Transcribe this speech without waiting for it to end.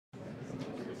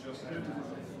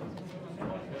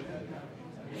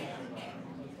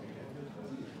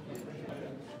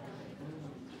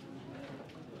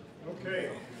Okay.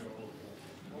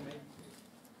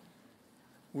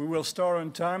 We will start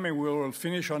on time and we will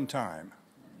finish on time.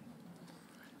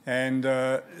 And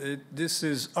this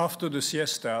is after the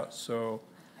siesta, so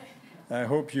I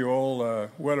hope you're all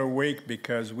well awake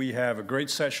because we have a great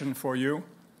session for you.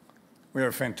 We have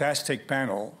a fantastic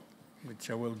panel, which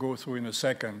I will go through in a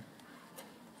second.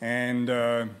 And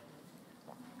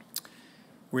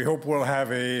we hope we'll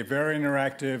have a very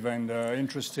interactive and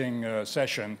interesting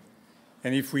session.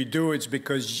 And if we do, it's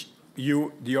because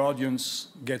you, the audience,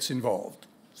 gets involved.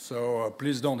 So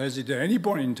please don't hesitate at any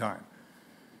point in time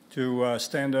to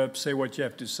stand up, say what you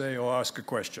have to say, or ask a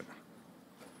question.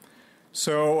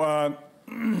 So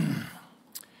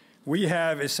we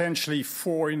have essentially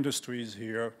four industries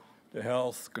here: the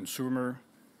health, consumer,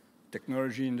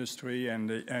 technology industry, and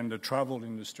the travel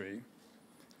industry.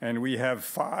 And we have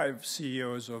 5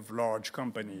 CEOs of large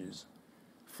companies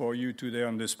for you today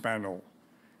on this panel.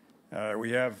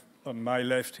 We have on my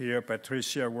left here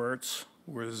Patricia Wirtz,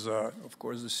 who is, of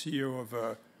course, the CEO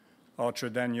of Archer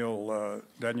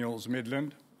Daniels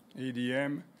Midland,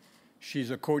 ADM.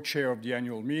 She's a co-chair of the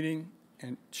annual meeting,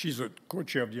 and she's a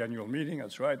co-chair of the annual meeting,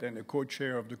 that's right, and a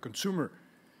co-chair of the consumer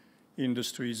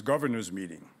industry's governors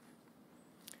meeting.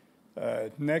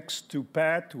 Next to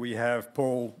Pat, we have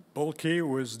Paul Bulcke,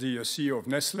 who is the CEO of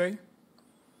Nestlé,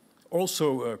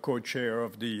 also a co-chair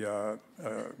of the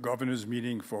governors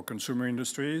meeting for consumer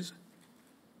industries.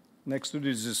 Next to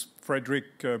this is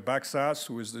Fredrik Baksaas,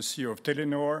 who is the CEO of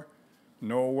Telenor,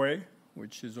 Norway,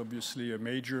 which is obviously a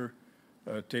major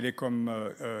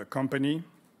telecom company.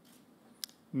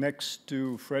 Next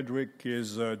to Fredrik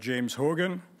is James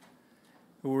Hogan,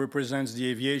 who represents the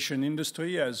aviation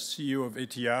industry as CEO of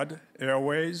Etihad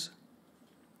Airways,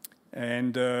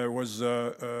 and was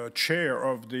chair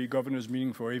of the governors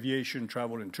meeting for aviation,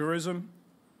 travel, and tourism.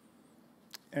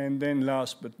 And then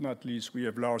last but not least, we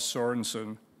have Lars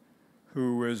Sorensen,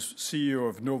 who is CEO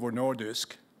of Novo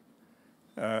Nordisk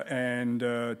and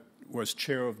was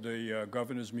chair of the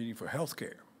governors meeting for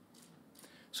healthcare.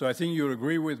 So I think you'll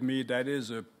agree with me that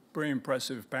is a pretty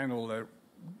impressive panel that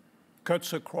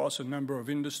cuts across a number of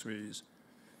industries,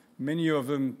 many of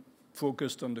them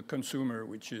focused on the consumer,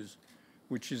 which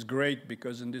is great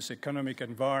because in this economic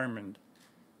environment,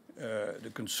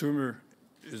 the consumer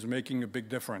is making a big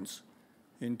difference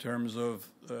in terms of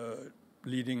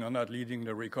leading or not leading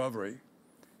the recovery.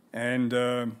 And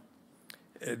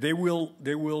they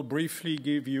will briefly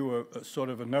give you a sort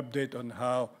of an update on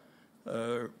how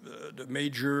the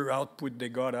major output they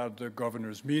got out of the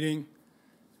governors meeting,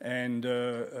 and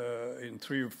in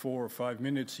 3 or 4 or 5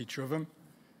 minutes each of them.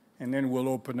 And then we'll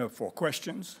open up for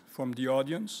questions from the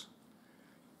audience,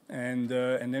 and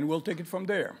then we'll take it from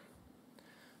there.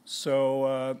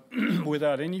 So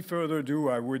without any further ado,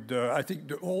 I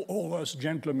think all us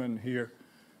gentlemen here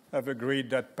have agreed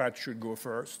that Pat should go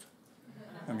first.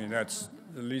 I mean, that's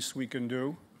the least we can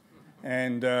do.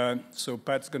 And so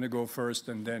Pat's going to go first,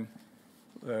 and then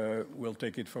we'll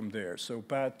take it from there. So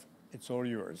Pat, it's all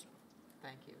yours.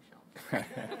 Thank you,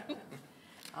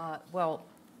 Jean. Well,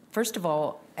 first of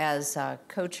all, as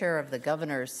co-chair of the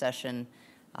governor's session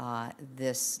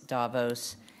this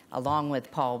Davos, along with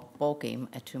Paul Bulcke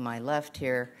to my left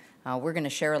here, we're going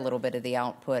to share a little bit of the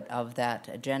output of that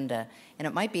agenda. And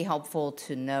it might be helpful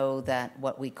to know that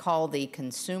what we call the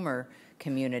consumer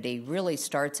community really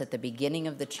starts at the beginning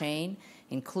of the chain,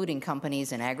 including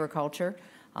companies in agriculture,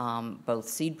 both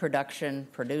seed production,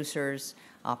 producers,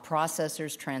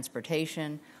 processors,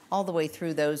 transportation, all the way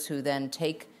through those who then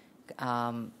take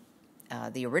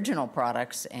the original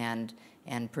products and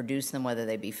produce them, whether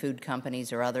they be food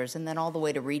companies or others, and then all the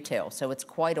way to retail. So it's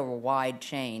quite a wide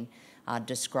chain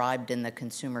described in the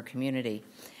consumer community.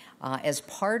 As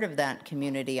part of that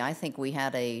community, I think we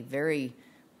had a very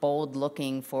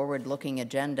bold-looking, forward-looking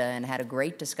agenda and had a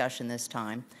great discussion this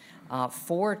time.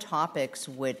 4 topics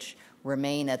which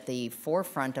remain at the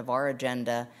forefront of our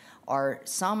agenda are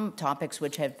some topics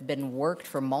which have been worked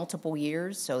for multiple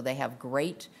years, so they have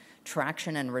great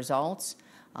traction and results.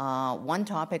 One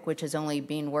topic which has only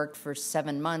been worked for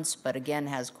 7 months, but again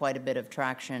has quite a bit of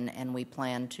traction, and we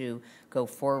plan to go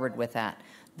forward with that.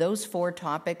 Those 4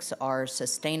 topics are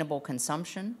sustainable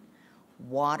consumption,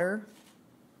 water,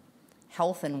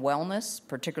 health and wellness,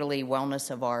 particularly wellness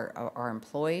of our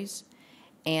employees,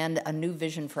 and a new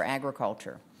vision for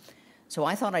agriculture. So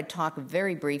I thought I'd talk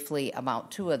very briefly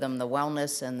about 2 of them, the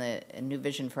wellness and the new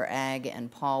vision for ag,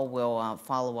 and Paul will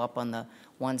follow up on the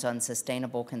ones on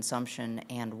sustainable consumption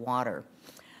and water.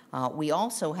 We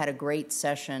also had a great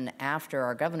session after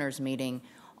our governor's meeting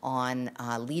on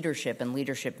leadership and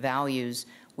leadership values.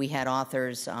 We had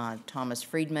authors Thomas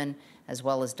Friedman as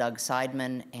well as Doug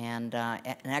Seidman, and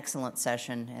an excellent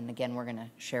session. And again, we're going to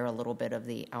share a little bit of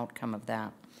the outcome of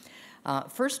that.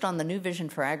 First, on the new vision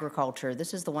for agriculture,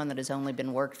 this is the one that has only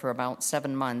been worked for about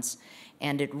 7 months,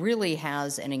 and it really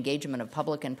has an engagement of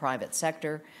public and private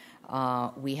sector.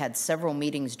 We had several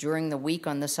meetings during the week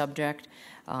on the subject,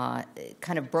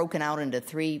 kind of broken out into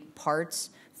 3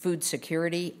 parts: food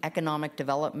security, economic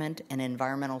development, and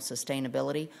environmental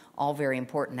sustainability, all very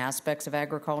important aspects of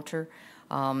agriculture.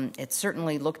 It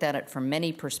certainly looked at it from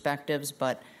many perspectives,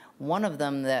 but one of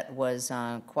them that was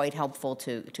quite helpful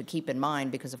to keep in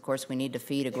mind, because of course we need to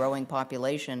feed a growing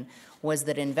population, was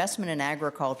that investment in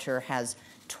agriculture has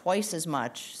twice as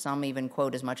much, some even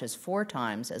quote as much as 4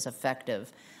 times as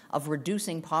effective, of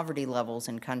reducing poverty levels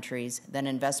in countries than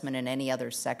investment in any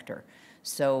other sector.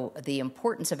 So the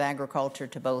importance of agriculture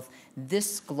to both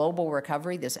this global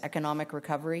recovery, this economic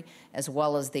recovery, as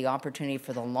well as the opportunity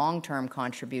for the long-term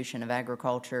contribution of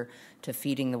agriculture to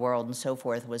feeding the world and so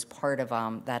forth, was part of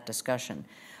that discussion.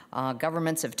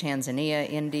 Governments of Tanzania,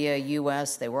 India,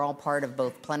 U.S., they were all part of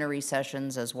both plenary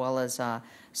sessions as well as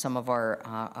some of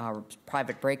our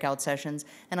private breakout sessions.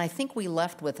 And I think we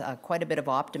left with quite a bit of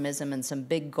optimism and some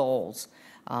big goals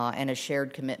and a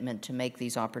shared commitment to make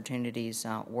these opportunities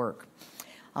work.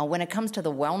 When it comes to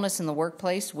the wellness in the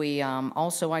workplace, we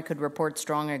also, I could report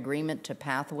strong agreement to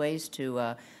pathways to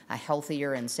a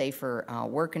healthier and safer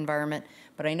work environment.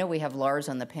 But I know we have Lars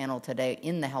on the panel today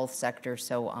in the health sector,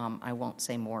 so I won't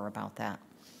say more about that.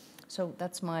 So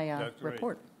that's my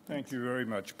report. Thank you very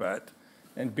much, Pat.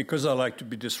 And because I like to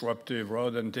be disruptive,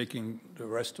 rather than taking the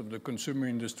rest of the consumer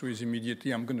industries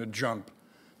immediately, I'm going to jump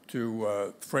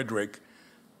to Fredrik,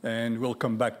 and we'll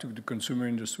come back to the consumer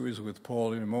industries with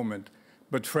Paul in a moment.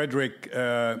 But Fredrik,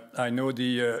 I know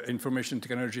the information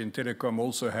technology and telecom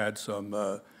also had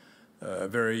some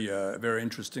very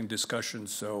interesting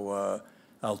discussions, so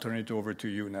I'll turn it over to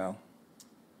you now.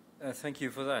 Thank you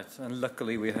for that. And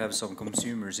luckily we have some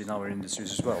consumers in our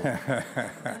industries as well.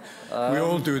 We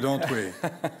all do, don't we?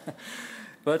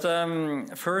 But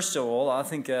first of all, I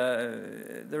think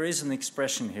there is an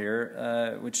expression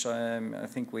here, which I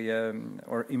think we,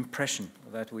 or impression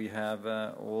that we have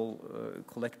all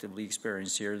collectively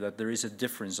experienced here, that there is a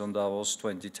difference on Davos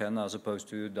 2010 as opposed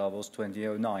to Davos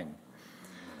 2009.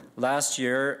 Last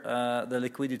year, the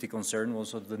liquidity concern was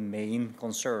sort of the main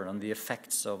concern and the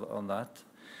effects on that.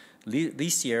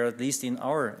 This year, at least in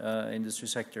our industry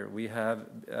sector, we have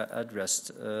addressed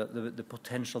the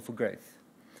potential for growth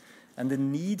and the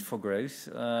need for growth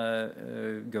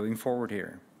going forward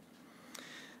here.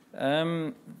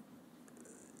 The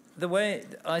way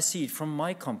I see it from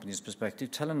my company's perspective,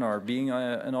 Telenor being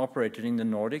an operator in the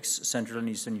Nordics, Central and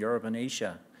Eastern Europe and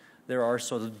Asia, there are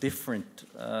sort of different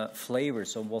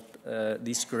flavors of what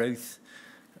this growth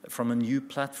from a new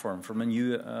platform, from a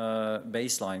new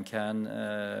baseline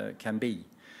can be.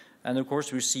 And of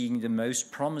course, we're seeing the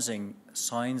most promising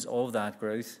signs of that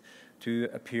growth to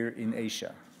appear in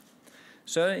Asia.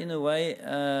 So in a way,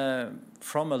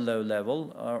 from a low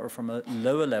level, or from a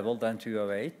lower level than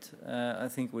 2008, I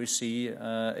think we see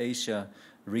Asia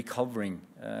recovering.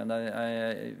 And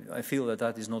I feel that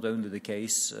that is not only the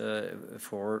case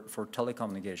for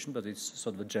telecommunication, but it's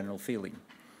sort of a general feeling.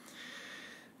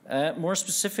 More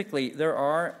specifically, there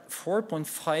are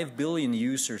 4.5 billion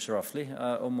users, roughly,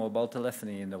 of mobile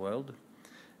telephony in the world.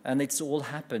 And it's all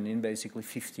happened in basically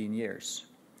 15 years.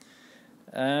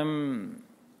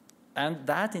 And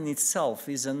that in itself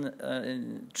is a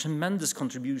tremendous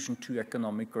contribution to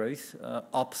economic growth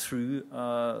up through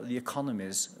the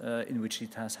economies in which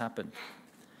it has happened.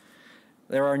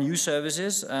 There are new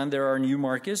services, and there are new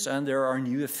markets, and there are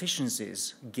new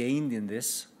efficiencies gained in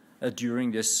this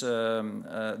during this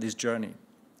this journey.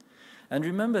 And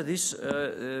remember, this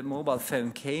mobile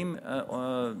phone came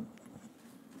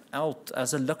out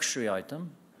as a luxury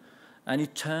item, and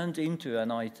it turned into an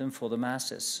item for the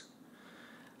masses.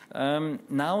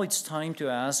 Now it's time to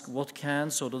ask, what can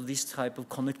sort of this type of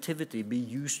connectivity be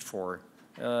used for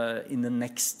in the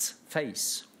next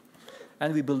phase?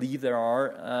 And we believe there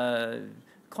are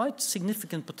quite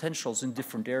significant potentials in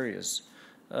different areas.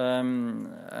 And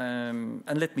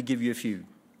let me give you a few.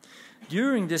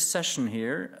 During this session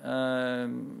here,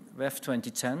 WEF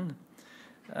 2010,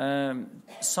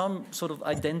 some sort of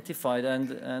identified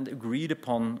and agreed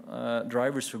upon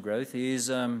drivers for growth is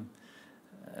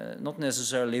not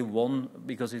necessarily one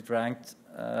because it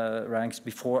ranks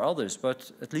before others,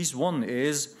 but at least one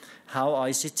is how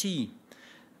ICT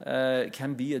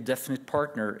can be a definite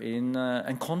partner in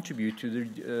and contribute to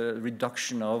the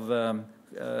reduction of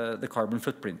the carbon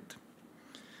footprint.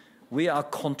 We are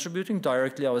contributing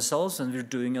directly ourselves, and we're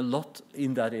doing a lot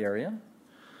in that area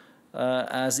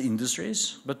as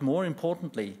industries. But more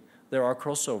importantly, there are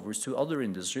crossovers to other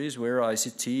industries where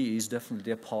ICT is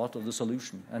definitely a part of the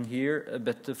solution. And here,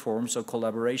 better forms of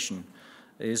collaboration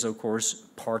is, of course,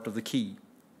 part of the key.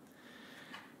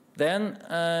 Then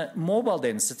mobile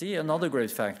density, another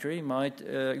growth factor, might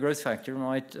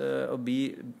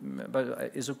be,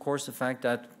 but is of course the fact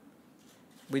that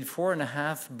with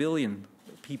 4.5 billion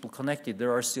people connected,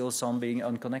 there are still some being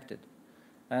unconnected,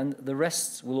 and the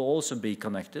rest will also be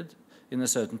connected in a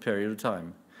certain period of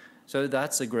time. So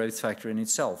that's a growth factor in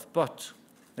itself. But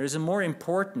there is a more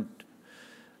important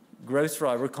growth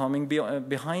driver coming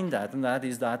behind that, and that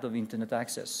is that of internet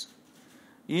access.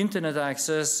 Internet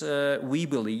access, we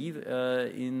believe,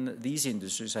 in these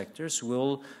industry sectors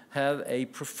will have a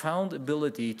profound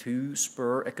ability to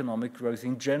spur economic growth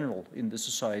in general in the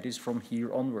societies from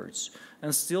here onwards.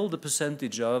 And still the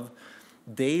percentage of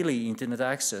daily internet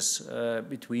access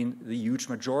between the huge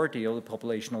majority of the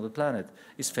population of the planet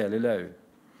is fairly low.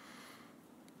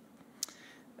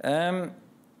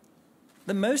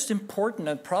 The most important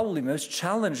and probably most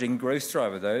challenging growth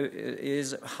driver, though,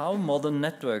 is how modern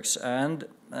networks and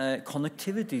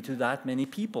connectivity to that many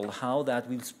people, how that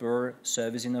will spur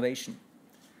service innovation.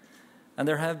 And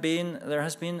there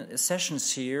has been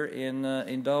sessions here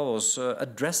in Davos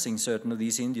addressing certain of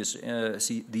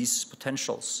these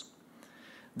potentials.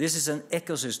 This is an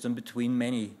ecosystem between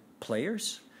many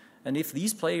players. And if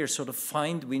these players sort of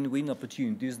find win-win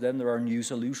opportunities, then there are new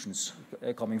solutions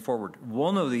coming forward.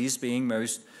 One of these being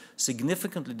most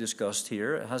significantly discussed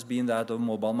here has been that of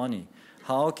mobile money.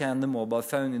 How can the mobile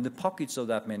phone in the pockets of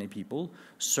that many people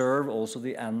serve also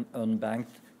the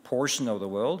unbanked portion of the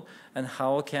world? And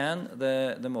how can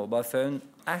the mobile phone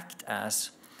act as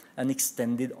an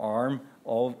extended arm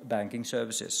of banking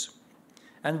services?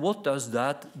 And what does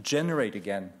that generate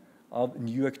again of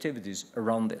new activities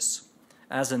around this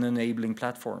as an enabling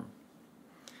platform?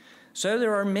 So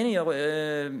there are many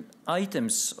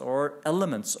items or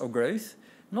elements of growth,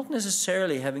 not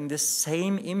necessarily having the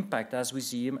same impact as we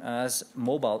see them as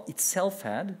mobile itself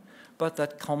had, but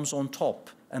that comes on top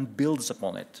and builds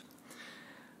upon it.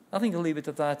 I think I'll leave it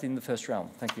at that in the first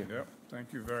round. Thank you. Yeah,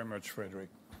 thank you very much, Fredrik.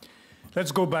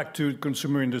 Let's go back to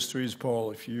consumer industries,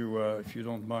 Paul, if you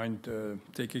don't mind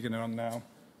taking it on now.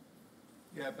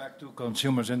 Yeah, back to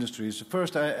consumer industries.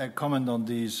 First, I comment on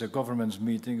these governments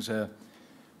meetings.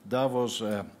 Davos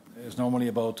is normally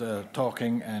about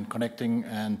talking and connecting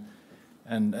and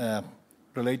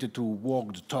related to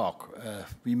walk the talk.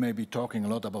 We may be talking a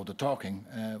lot about the talking.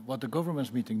 What the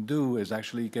governments meeting do is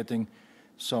actually getting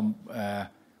some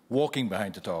walking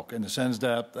behind the talk, in the sense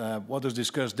that what is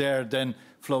discussed there then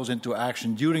flows into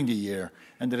action during the year,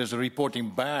 and there is a reporting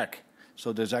back.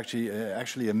 So there's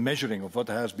actually a measuring of what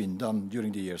has been done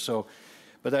during the year. So,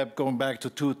 but I'm going back to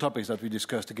two topics that we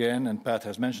discussed again, and Pat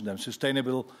has mentioned them: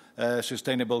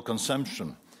 sustainable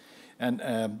consumption. And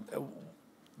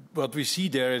what we see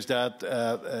there is that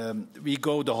we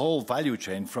go the whole value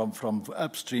chain from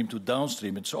upstream to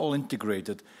downstream. It's all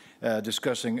integrated,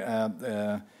 discussing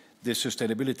this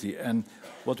sustainability. And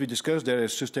what we discussed there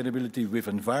is sustainability with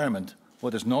environment,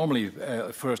 what is normally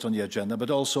first on the agenda, but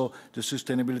also the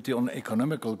sustainability on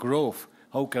economical growth.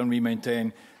 How can we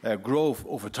maintain growth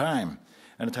over time?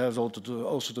 And it has also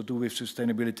to do with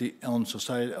sustainability on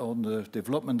society, on the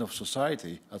development of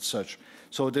society as such.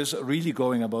 So it is really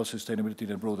going about sustainability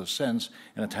in a broader sense,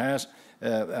 and it has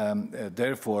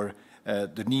therefore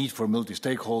the need for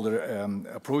multi-stakeholder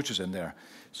approaches in there.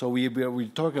 So we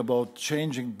talk about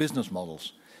changing business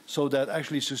models, so that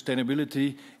actually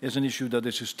sustainability is an issue that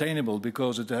is sustainable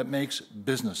because it makes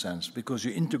business sense, because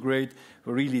you integrate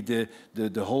really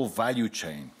the whole value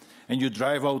chain. And you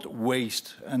drive out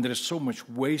waste, and there is so much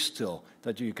waste still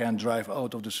that you can drive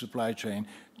out of the supply chain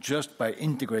just by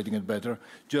integrating it better.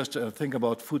 Just think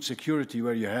about food security,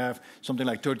 where you have something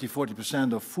like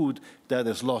 30–40% of food that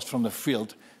is lost from the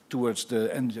field towards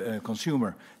the end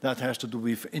consumer. That has to do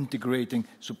with integrating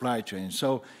supply chains.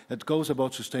 So it goes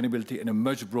about sustainability in a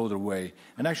much broader way.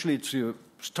 And actually it's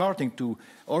starting to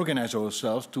organize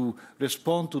ourselves to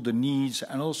respond to the needs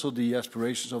and also the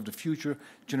aspirations of the future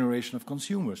generation of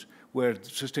consumers, where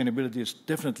sustainability is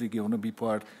definitely going to be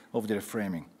part of their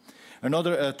framing.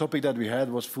 Another topic that we had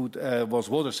was was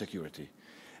water security.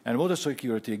 And water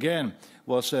security, again,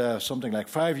 was something like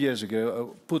 5 years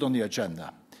ago put on the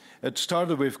agenda. It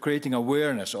started with creating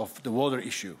awareness of the water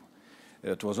issue.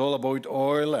 It was all about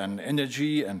oil and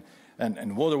energy,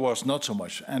 and water was not so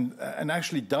much. And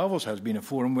actually Davos has been a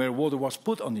forum where water was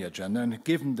put on the agenda and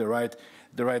given the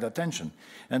right attention.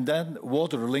 And then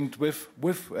water linked with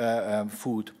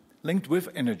food linked with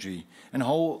energy, and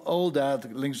how all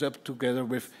that links up together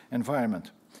with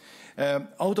environment.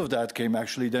 Out of that came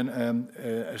actually then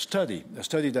a study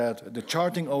that the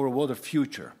Charting Our Water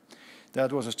Future.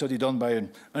 That was a study done by an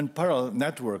unparalleled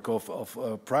network of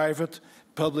private,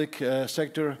 public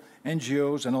sector,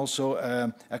 NGOs, and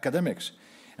also academics.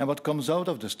 And what comes out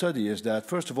of the study is that,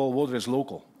 first of all, water is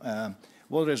local.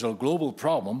 Water is a global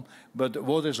problem, but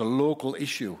water is a local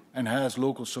issue and has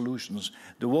local solutions.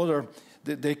 The water,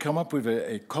 they come up with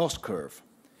a cost curve,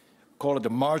 call it the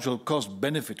marginal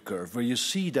cost-benefit curve, where you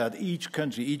see that each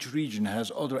country, each region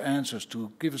has other answers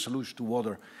to give a solution to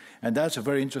water. And that's a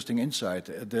very interesting insight.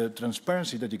 The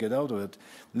transparency that you get out of it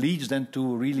leads then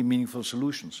to really meaningful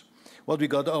solutions. What we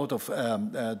got out of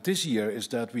this year is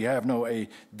that we have now a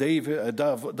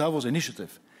Davos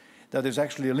initiative that is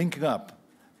actually linking up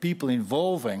people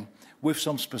involving with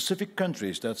some specific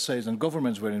countries that says, and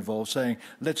governments were involved, saying,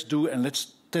 let's do and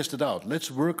let's test it out.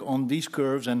 Let's work on these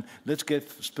curves and let's get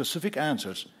specific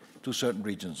answers to certain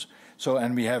regions. So,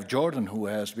 and we have Jordan who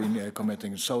has been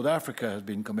committing, South Africa has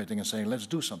been committing and saying, let's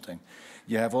do something.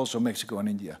 You have also Mexico and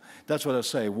India. That's what I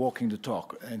say, walking the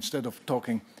talk. Instead of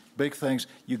talking big things,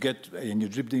 you get and you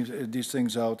drip these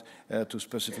things out to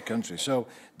specific countries. So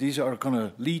these are going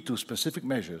to lead to specific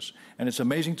measures. And it's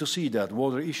amazing to see that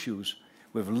water issues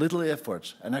with little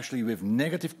efforts and actually with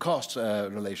negative cost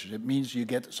relationship means you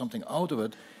get something out of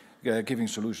it, giving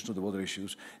solutions to the water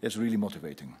issues. It's really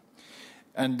motivating.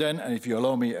 And then, if you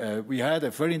allow me, we had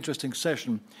a very interesting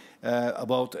session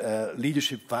about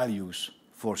leadership values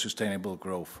for sustainable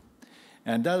growth.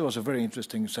 And that was a very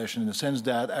interesting session in the sense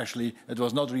that actually it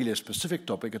was not really a specific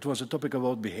topic, it was a topic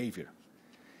about behavior.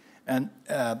 And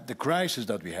the crisis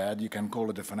that we had, you can call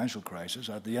it a financial crisis,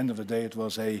 at the end of the day it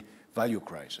was a value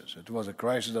crisis. It was a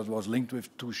crisis that was linked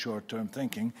with too short-term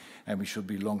thinking, and we should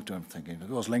be long-term thinking. It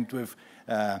was linked with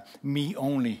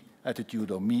me-only attitude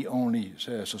or me-only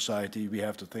society. We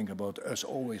have to think about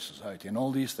us-always society and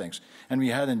all these things. And we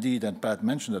had indeed, and Pat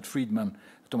mentioned that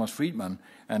Thomas Friedman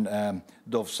and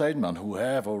Dov Seidman, who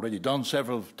have already done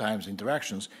several times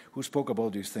interactions, who spoke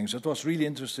about these things. It was really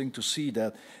interesting to see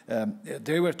that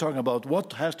they were talking about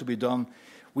what has to be done.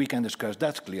 We can discuss,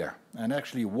 that's clear. And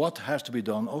actually what has to be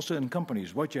done also in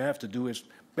companies, what you have to do is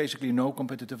basically no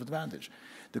competitive advantage.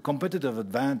 The competitive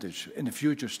advantage in the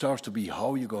future starts to be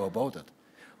how you go about it,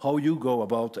 how you go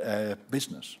about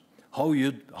business, how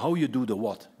you do the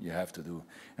what you have to do.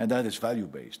 And that is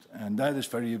value-based. And that is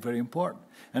very, very important.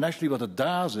 And actually what it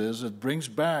does is it brings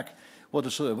back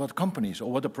what companies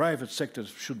or what the private sector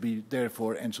should be there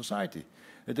for in society.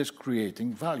 It is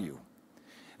creating value.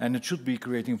 And it should be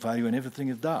creating value in everything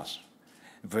it does.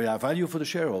 Value for the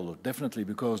shareholder, definitely,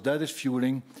 because that is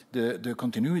fueling the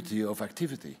continuity of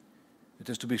activity. It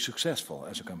is to be successful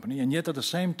as a company, and yet at the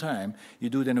same time, you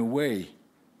do it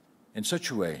in such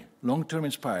a way, long-term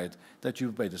inspired, that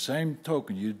you, by the same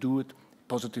token, you do it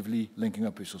positively linking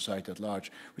up with society at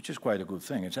large, which is quite a good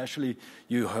thing. It's actually,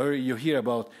 you hear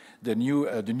about the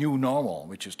new normal,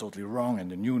 which is totally wrong,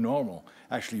 and the new normal.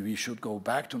 Actually, we should go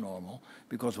back to normal,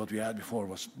 because what we had before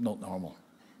was not normal.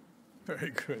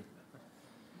 Very good.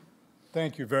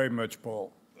 Thank you very much,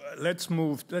 Paul. Let's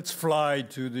fly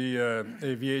to the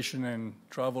aviation and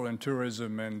travel and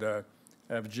tourism, and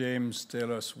have James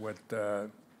tell us what a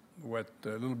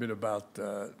little bit about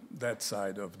that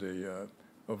side of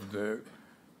the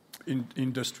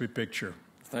industry picture.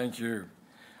 Thank you.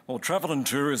 Well, travel and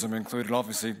tourism included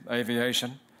obviously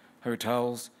aviation,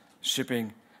 hotels,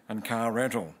 shipping, and car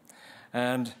rental.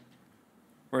 And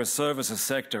we're a services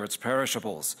sector, it's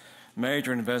perishables.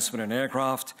 Major investment in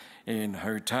aircraft, in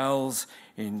hotels,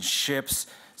 in ships.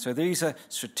 So these are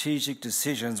strategic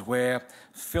decisions where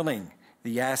filling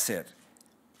the asset,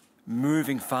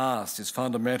 moving fast is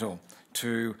fundamental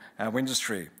to our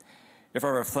industry. If I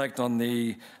reflect on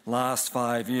the last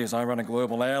 5 years, I run a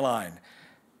global airline.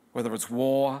 Whether it's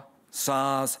war,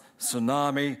 SARS,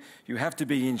 tsunami, you have to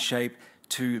be in shape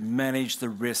to manage the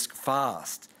risk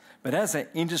fast. But as an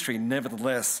industry,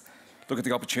 nevertheless, look at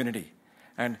the opportunity.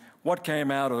 And what came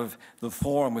out of the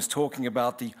forum was talking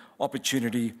about the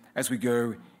opportunity as we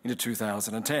go into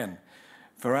 2010.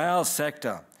 For our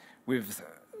sector, with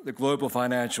the global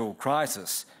financial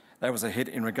crisis, that was a hit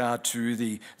in regard to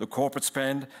the corporate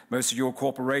spend. Most of your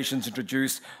corporations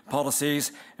introduced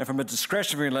policies, and from a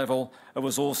discretionary level, it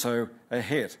was also a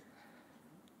hit.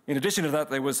 In addition to that,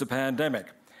 there was the pandemic,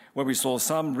 where we saw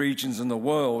some regions in the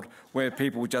world where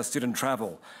people just didn't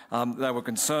travel. They were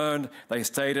concerned, they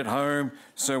stayed at home,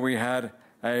 so we had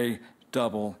a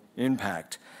double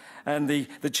impact. And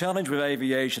the challenge with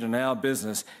aviation in our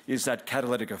business is that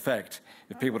catalytic effect.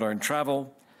 If people don't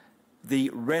travel, the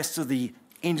rest of the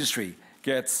industry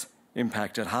gets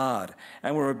impacted hard.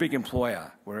 And we're a big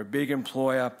employer. We're a big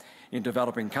employer in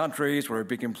developing countries. We're a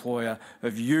big employer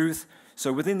of youth.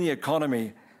 So within the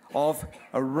economy of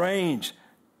a range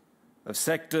of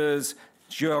sectors,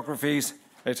 geographies,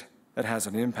 it has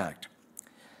an impact.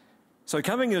 So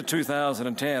coming into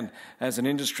 2010 as an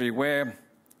industry, we're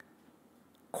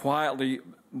quietly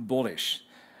bullish.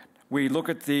 We look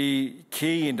at the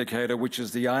key indicator, which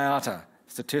is the IATA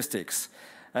statistics.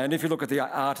 And if you look at the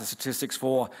IATA statistics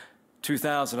for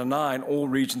 2009, all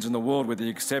regions in the world, with the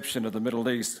exception of the Middle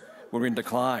East, were in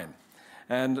decline.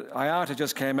 And IATA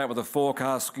just came out with a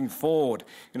forecast looking forward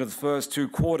into the first 2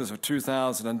 quarters of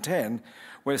 2010,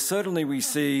 where certainly we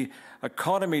see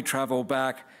economy travel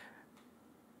back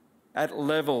at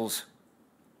levels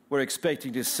we're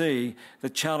expecting to see. The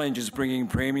challenge is bringing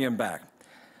premium back.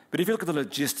 But if you look at the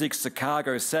logistics, the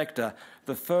cargo sector,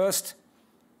 the first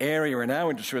area in our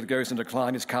industry that goes into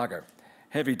decline is cargo,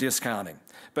 heavy discounting.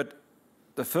 But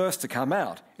the first to come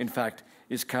out, in fact,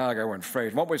 is cargo and freight.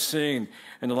 And what we're seeing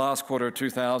in the last quarter of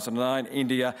 2009,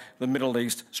 India, the Middle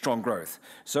East, strong growth.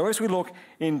 So as we look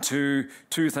into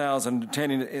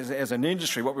 2010 as an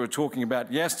industry, what we were talking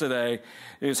about yesterday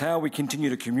is how we continue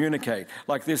to communicate.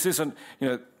 Like this isn't,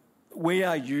 we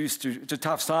are used to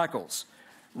tough cycles,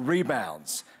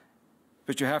 rebounds.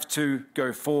 But you have to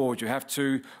go forward. You have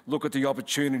to look at the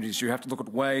opportunities. You have to look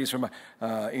at ways from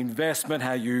investment,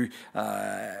 how you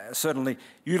certainly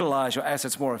utilize your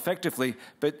assets more effectively,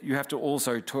 but you have to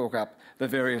also talk up the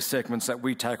various segments that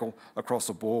we tackle across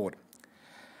the board.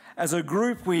 As a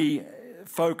group, we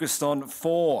focused on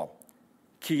 4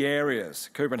 key areas.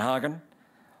 Copenhagen,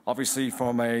 obviously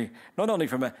not only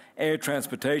from an air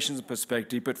transportation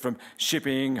perspective, but from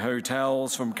shipping,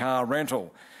 hotels, from car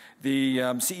rental. The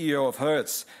CEO of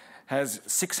Hertz has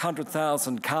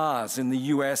 600,000 cars in the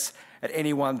US at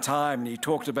any one time, and he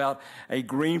talked about a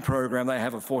green program they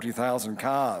have of 40,000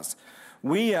 cars.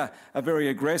 We are very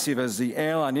aggressive as the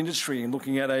airline industry in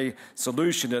looking at a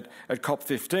solution at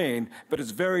COP15, but it's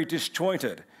very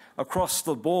disjointed. Across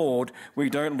the board,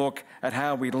 we don't look at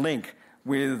how we link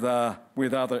with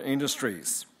other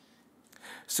industries.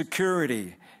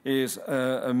 Security is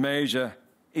a major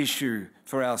issue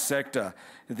for our sector.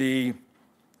 The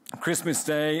Christmas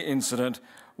Day incident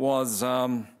was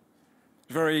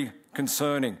very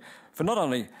concerning for not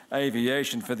only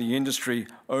aviation, for the industry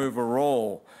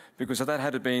overall, because if that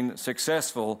had been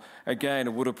successful, again,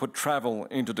 it would have put travel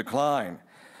into decline.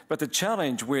 But the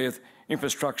challenge with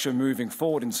infrastructure moving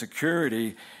forward in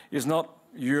security is not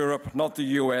Europe, not the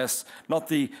US, not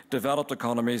the developed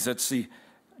economies, it's the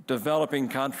developing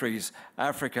countries,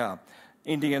 Africa,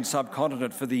 Indian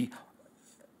subcontinent, for the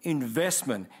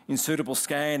investment in suitable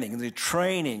scanning, the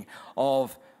training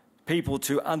of people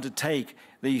to undertake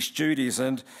these duties.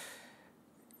 And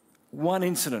one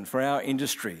incident for our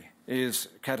industry is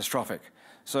catastrophic.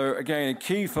 So again, a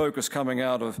key focus coming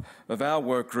out of our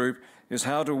work group is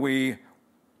how do we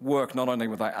work not only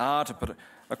with IATA, but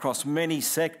across many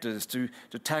sectors to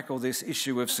tackle this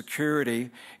issue of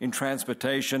security in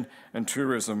transportation and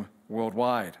tourism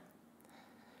worldwide.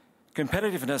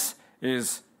 Competitiveness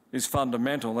is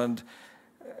fundamental, and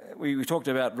we talked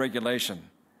about regulation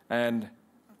and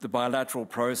the bilateral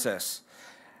process.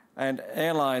 And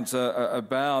airlines are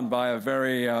bound by a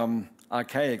very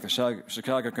archaic, the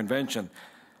Chicago Convention,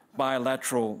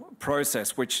 bilateral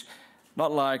process, which,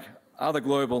 not like other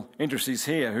global industries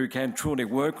here who can truly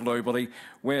work globally,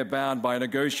 we're bound by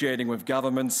negotiating with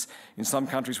governments. In some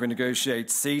countries we negotiate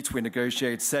seats, we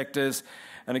negotiate sectors,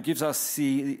 and it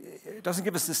doesn't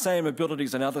give us the same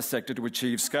abilities in other sectors to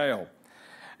achieve scale.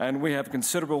 And we have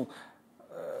considerable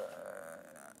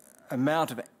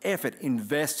amount of effort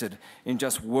invested in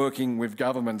just working with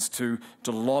governments to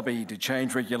lobby, to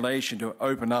change regulation, to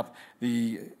open up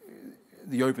the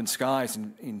open skies,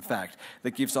 in fact,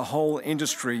 that gives the whole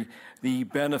industry the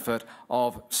benefit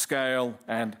of scale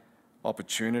and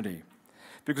opportunity.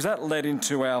 Because that led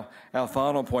into our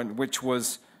final point, which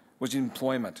was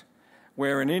employment.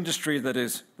 We're an industry that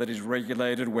is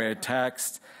regulated, we're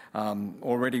taxed.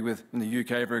 Already in the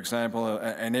UK, for example,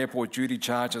 an airport duty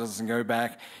charge doesn't go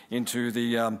back into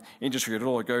the industry at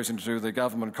all. It goes into the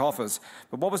government coffers.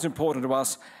 But what was important to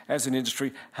us as an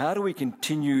industry, how do we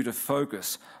continue to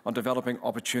focus on developing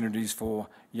opportunities for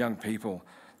young people?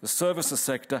 The services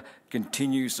sector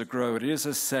continues to grow. It is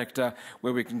a sector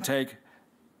where we can take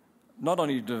not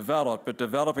only developed, but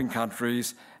developing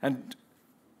countries, and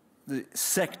the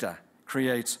sector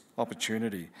creates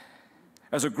opportunity.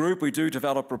 As a group, we do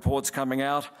develop reports coming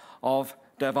out of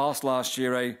Davos last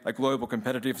year, a global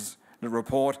competitiveness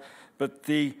report, but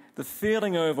the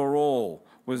feeling overall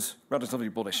was relatively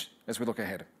bullish as we look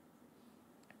ahead.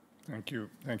 Thank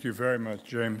you very much,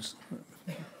 James.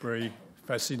 Very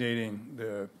fascinating,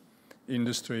 the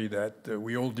industry that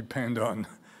we all depend on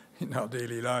in our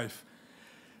daily life.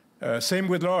 Same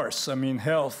with Lars. I mean,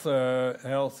 health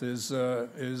is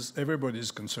everybody's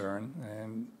concern,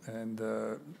 and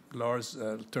Lars,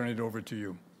 I'll turn it over to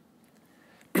you.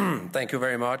 Thank you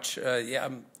very much. Yeah,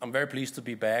 I'm very pleased to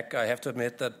be back. I have to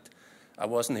admit that I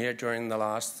wasn't here during the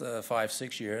last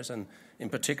 5-6 years, and in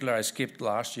particular, I skipped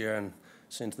last year, and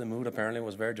since the mood apparently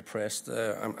was very depressed,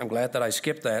 I'm glad that I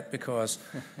skipped that, because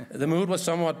the mood was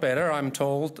somewhat better, I'm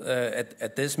told,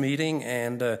 at this meeting,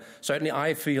 and certainly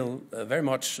I feel very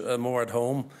much more at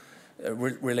home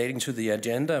relating to the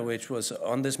agenda, which was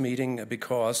on this meeting,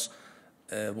 because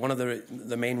one of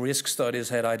the main risk studies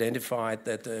had identified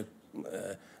that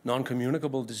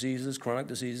non-communicable diseases, chronic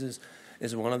diseases,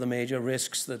 is one of the major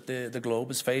risks that the globe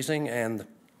is facing. And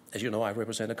as you know, I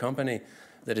represent a company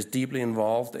that is deeply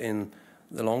involved in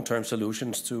the long-term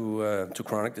solutions to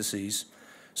chronic disease.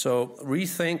 So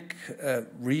rethink,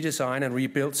 redesign, and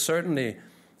rebuild certainly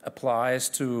applies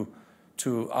to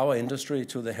our industry,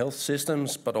 to the health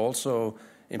systems, but also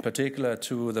in particular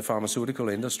to the pharmaceutical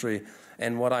industry.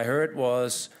 And what I heard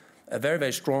was a very,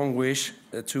 very strong wish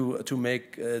to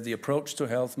make the approach to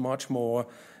health much more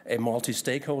a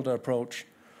multi-stakeholder approach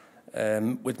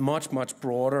with much, much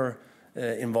broader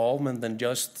involvement than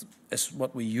just as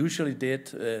what we usually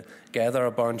did, gather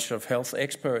a bunch of health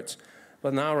experts,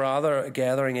 but now rather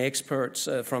gathering experts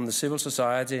from the civil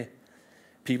society,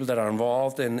 people that are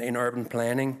involved in urban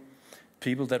planning,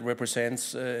 people that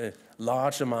represent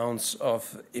large amounts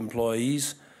of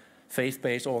employees,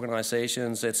 faith-based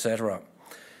organizations, etc.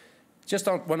 Just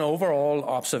on one overall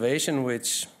observation,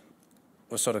 which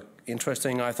was sort of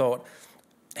interesting, I thought,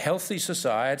 healthy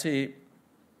society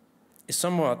is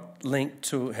somewhat linked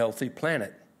to healthy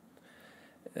planet.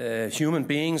 Human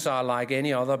beings are like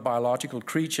any other biological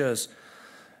creatures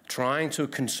trying to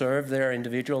conserve their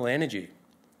individual energy.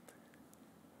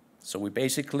 So we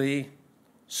basically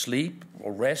sleep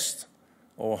or rest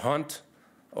or hunt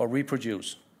or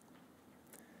reproduce.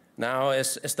 Now,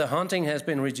 as the hunting has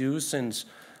been reduced since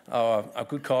our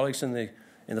good colleagues in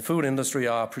the food industry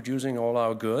are producing all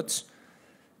our goods,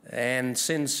 and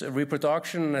since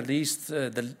reproduction, at least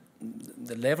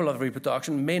the level of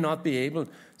reproduction, may not be able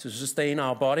to sustain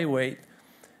our body weight,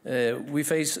 we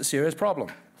face a serious problem.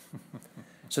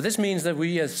 So this means that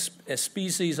we as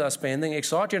species are spending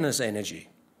exogenous energy,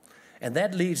 and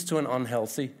that leads to an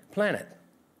unhealthy planet.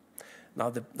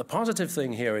 Now, the positive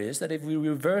thing here is that if we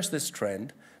reverse this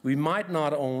trend, we might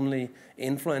not only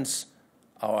influence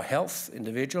our health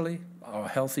individually, our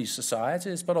healthy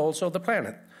societies, but also the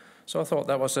planet. So I thought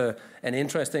that was an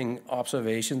interesting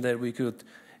observation, that we could,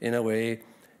 in a way,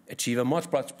 achieve a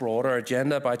much, much broader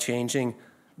agenda by changing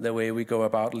the way we go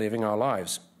about living our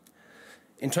lives.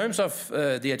 In terms of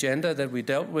the agenda that we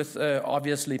dealt with,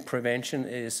 obviously prevention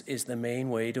is the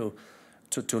main way to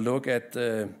look at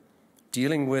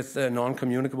dealing with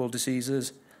non-communicable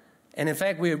diseases. And in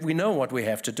fact, we know what we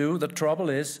have to do. The trouble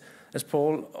is, as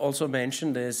Paul also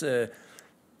mentioned, is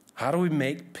how do we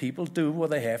make people do what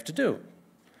they have to do?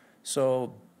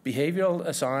 So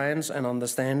behavioral science and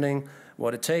understanding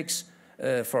what it takes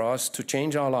for us to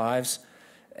change our lives.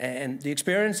 And the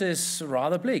experience is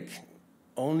rather bleak.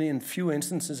 Only in few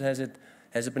instances has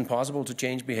it been possible to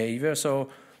change behavior.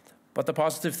 But the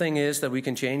positive thing is that we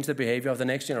can change the behavior of the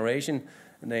next generation,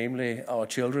 namely our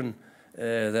children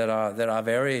that are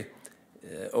very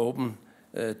open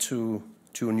to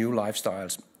new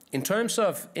lifestyles. In terms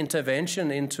of intervention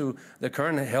into the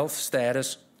current health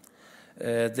status,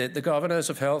 the governors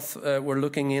of health were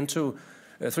looking into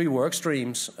 3 work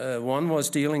streams. One was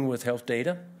dealing with health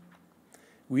data.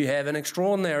 We have an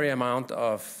extraordinary amount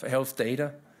of health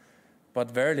data,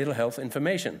 but very little health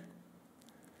information.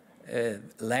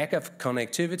 Lack of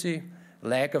connectivity,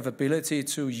 lack of ability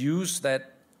to use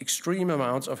that extreme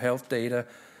amounts of health data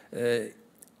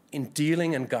in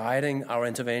dealing and guiding our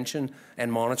intervention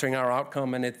and monitoring our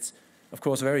outcome. And it's, of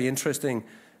course, very interesting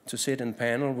to sit in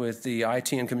panel with the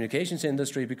IT and communications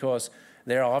industry, because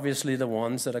they're obviously the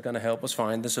ones that are going to help us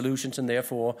find the solutions, and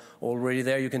therefore already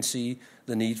there you can see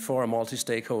the need for a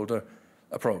multi-stakeholder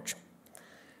approach.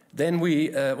 Then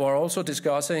we were also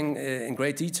discussing in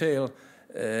great detail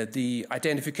the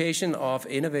identification of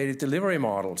innovative delivery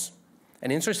models.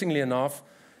 And interestingly enough,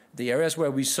 the areas where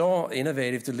we saw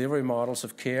innovative delivery models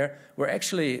of care were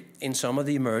actually in some of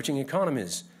the emerging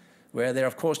economies, where they're,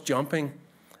 of course, jumping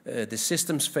the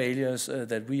systems failures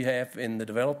that we have in the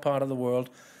developed part of the world,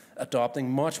 adopting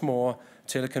much more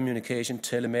telecommunication,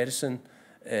 telemedicine,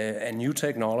 and new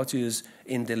technologies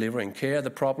in delivering care.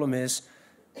 The problem is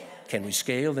Can we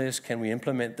scale this? Can we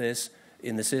implement this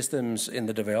in the systems in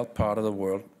the developed part of the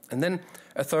world? And then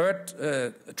a third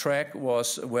track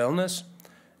was wellness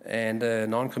and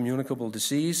non-communicable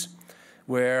disease,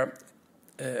 where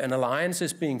an alliance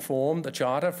is being formed, a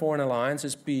charter for an alliance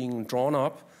is being drawn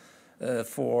up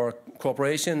for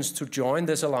corporations to join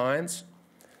this alliance.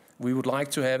 We would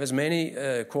like to have as many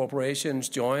corporations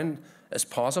join as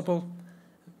possible.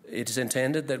 It is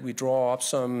intended that we draw up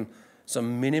some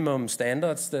minimum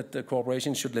standards that the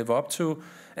corporations should live up to,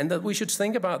 and that we should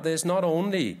think about this not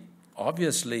only,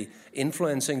 obviously,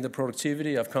 influencing the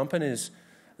productivity of companies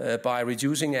by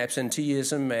reducing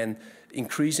absenteeism and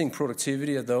increasing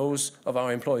productivity of those of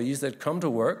our employees that come to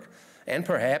work, and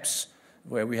perhaps,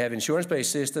 where we have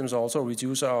insurance-based systems, also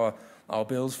reduce our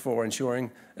bills for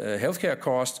insuring healthcare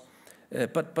costs.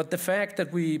 But the fact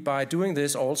that we, by doing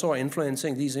this, also are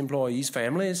influencing these employees'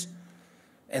 families,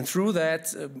 and through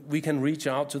that we can reach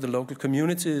out to the local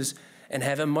communities and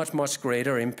have a much, much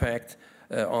greater impact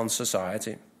on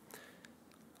society.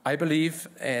 I believe,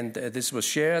 and this was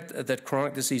shared, that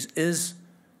chronic disease is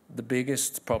the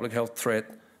biggest public health threat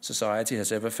society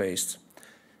has ever faced.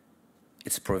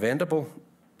 It's preventable,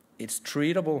 it's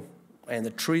treatable, and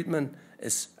the treatment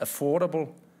is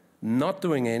affordable. Not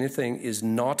doing anything is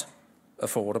not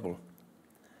affordable.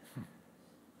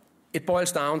 It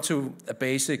boils down to a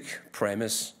basic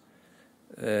premise,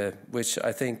 which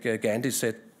I think Gandhi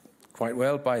said quite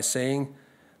well by saying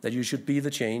that you should be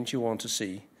the change you want to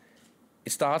see.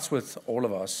 It starts with all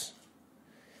of us.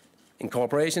 In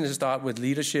corporations, it starts with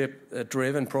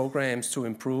leadership-driven programs to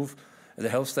improve the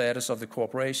health status of the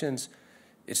corporations.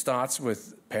 It starts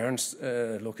with parents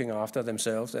looking after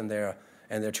themselves and their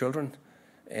children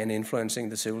and influencing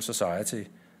the civil society.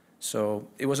 So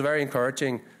it was a very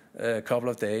encouraging couple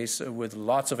of days with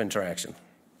lots of interaction.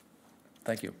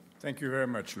 Thank you. Thank you very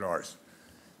much, Lars.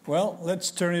 Well, let's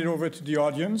turn it over to the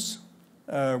audience.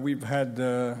 We've had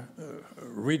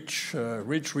rich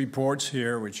reports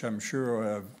here, which I'm sure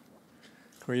have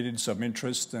created some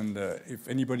interest. And if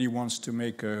anybody wants to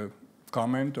make a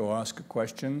comment or ask a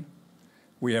question,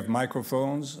 we have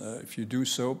microphones. If you do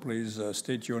so, please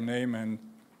state your name and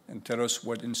tell us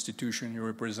what institution you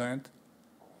represent.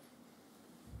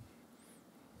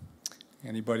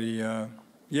 Anybody?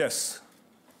 Yes.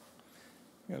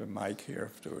 Got a mic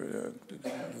here to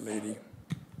the lady.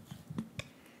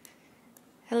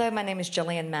 Hello, my name is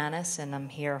Jillian Manis, and I'm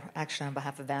here actually on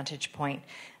behalf of Vantage Point.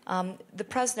 The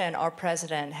president, our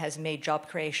president, has made job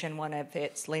creation one of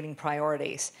its leading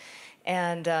priorities.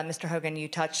 And Mr. Hogan, you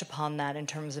touched upon that in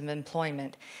terms of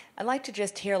employment. I'd like to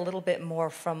just hear a little bit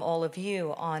more from all of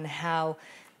you on how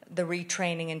the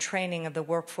retraining and training of the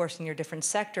workforce in your different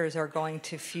sectors are going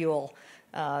to fuel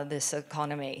this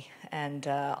economy and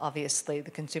obviously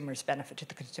the consumer's benefit to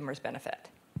the consumer's benefit.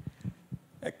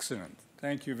 Excellent.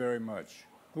 Thank you very much.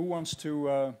 Who wants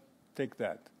to take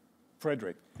that?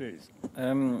 Fredrik, please.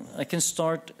 I can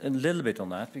start a little bit on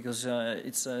that because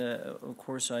it's, of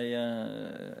course,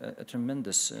 a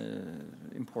tremendous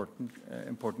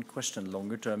important question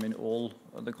longer term in all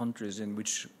the countries in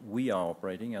which we are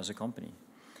operating as a company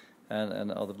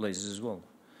and other places as well.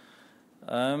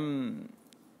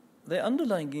 The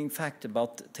underlying fact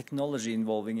about technology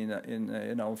involving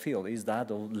in our field is that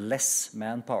of less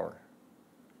manpower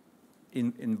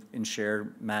in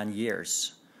shared man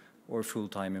years or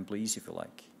full-time employees, if you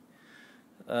like.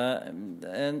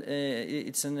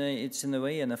 It's in a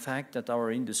way and a fact that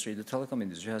our industry, the telecom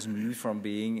industry, has moved from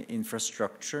being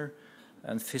infrastructure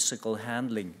and physical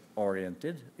handling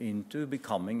oriented into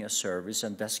becoming a service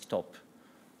and desktop.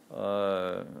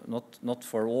 Not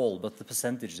for all, but the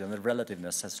percentage and the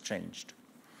relativeness has changed.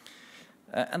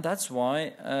 And that's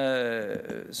why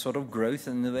sort of growth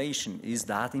and innovation is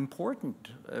that important,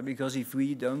 because if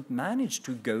we don't manage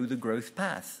to go the growth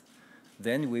path,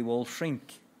 then we will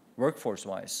shrink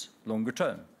workforce-wise longer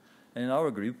term. And in our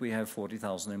group, we have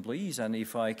 40,000 employees, and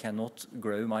if I cannot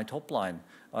grow my top line,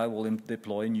 I will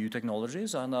deploy new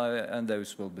technologies, and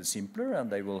those will be simpler, and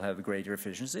they will have greater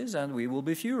efficiencies, and we will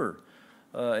be fewer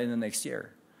in the next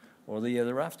year or the year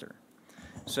thereafter.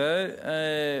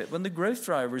 So when the growth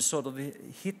drivers sort of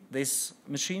hit this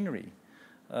machinery,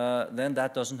 then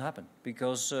that doesn't happen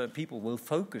because people will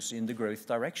focus in the growth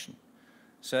direction.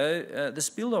 So the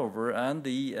spillover and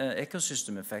the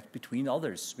ecosystem effect between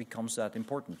others becomes that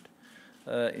important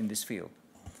in this field.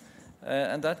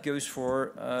 And that goes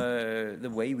for the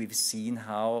way we've seen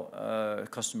how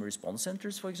customer response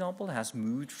centers, for example, has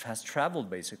traveled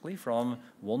basically from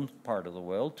one part of the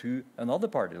world to another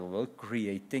part of the world,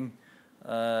 creating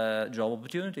job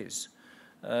opportunities.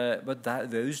 But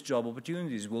those job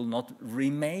opportunities will not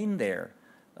remain there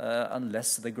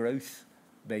unless the growth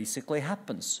basically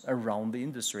happens around the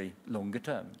industry longer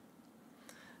term.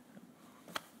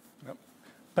 Yep.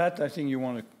 Pat, I think you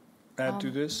want to add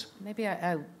to this? Maybe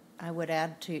I would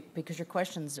add to, because your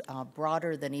question's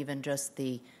broader than even just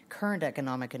the current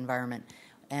economic environment.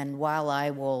 And while I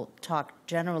will talk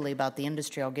generally about the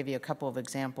industry, I'll give you a couple of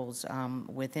examples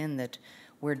within that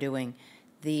we're doing.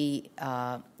 The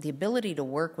ability to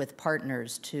work with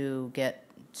partners to get,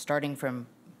 starting from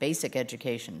basic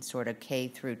education, sort of K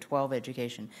through 12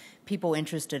 education, people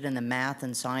interested in the math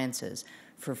and sciences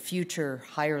for future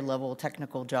higher level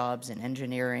technical jobs in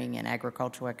engineering and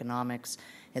agricultural economics,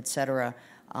 et cetera.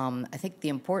 I think the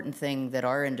important thing that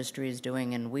our industry is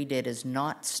doing, and we did, is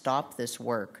not stop this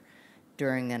work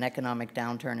during an economic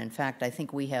downturn. In fact, I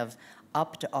think we have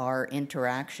upped our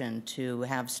interaction to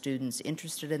have students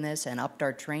interested in this and upped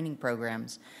our training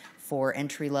programs for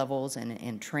entry levels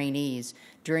and trainees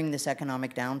during this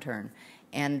economic downturn.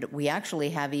 And we actually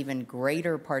have even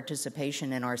greater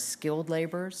participation in our skilled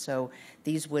labor. So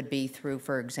these would be through,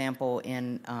 for example,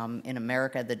 in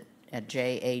America, the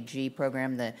JAG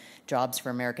program, the Jobs for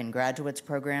American Graduates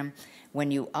program.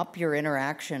 When you up your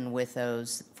interaction with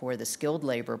those for the skilled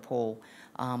labor pool,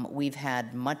 we've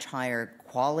had much higher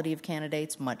quality of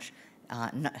candidates, much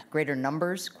greater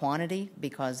numbers, quantity,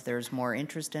 because there's more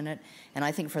interest in it. And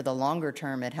I think for the longer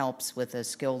term, it helps with the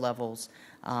skill levels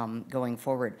going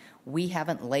forward. We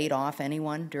haven't laid off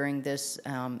anyone during this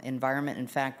environment. In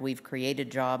fact, we've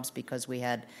created jobs because we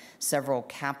had several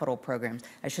capital programs.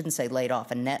 I shouldn't say laid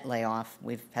off, a net layoff.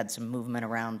 We've had some movement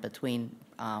around between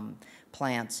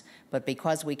plants. But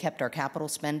because we kept our capital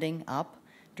spending up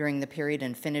during the period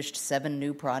and finished 7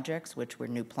 new projects, which were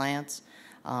new plants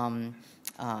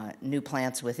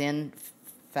within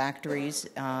factories,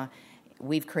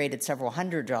 we've created several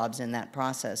hundred jobs in that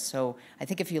process. So I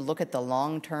think if you look at the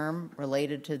long term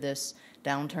related to this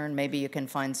downturn, maybe you can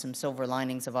find some silver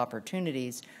linings of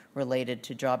opportunities related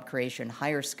to job creation,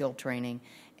 higher skill training,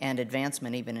 and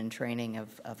advancement even in training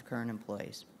of current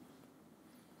employees.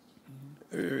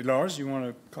 Lars, you want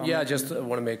to comment? Yeah, I just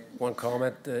want to make one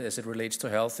comment as it relates to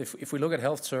health. If we look at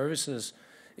health services,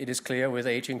 it is clear with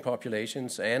aging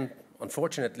populations and,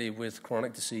 unfortunately, with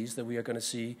chronic disease that we are going to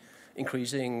see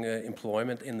increasing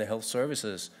employment in the health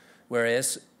services,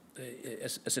 whereas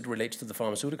as it relates to the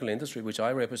pharmaceutical industry, which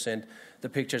I represent, the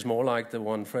picture is more like the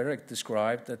one Fredrik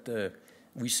described, that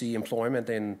we see employment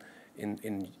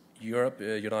in Europe,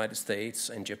 United States,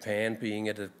 and Japan being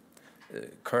at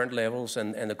current levels,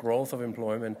 and the growth of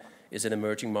employment is in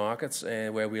emerging markets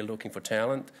where we are looking for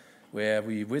talent, where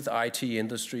we, with IT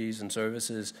industries and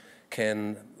services,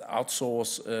 can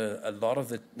outsource a lot of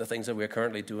the things that we're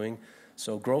currently doing.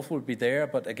 So growth will be there,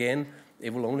 but again,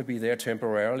 it will only be there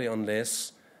temporarily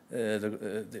unless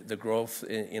the growth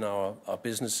in our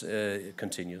business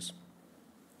continues.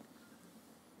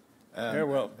 Yeah,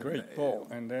 well, great, Paul.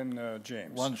 And then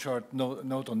James. One short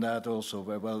note on that also.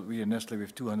 Well, we in Nestlé, we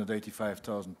have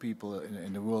 285,000 people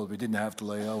in the world. We didn't have to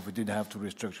lay off, we didn't have to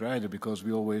restructure either, because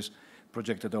we always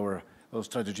projected our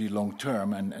strategy long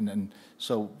term, and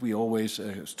so we always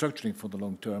structuring for the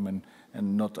long term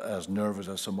and not as nervous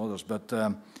as some others. But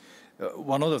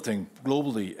one other thing,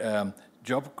 globally,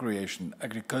 job creation,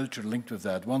 agriculture linked with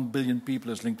that. 1 billion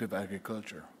people is linked with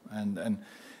agriculture, and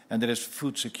there is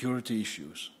food security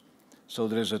issues. So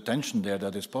there is a tension there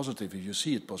that is positive if you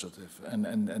see it positive,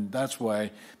 and that's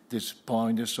why this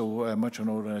point is so much on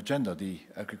our agenda, the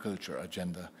agriculture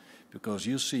agenda, because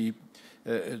you see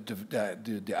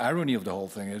the irony of the whole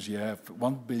thing is you have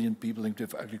 1 billion people linked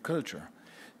with agriculture.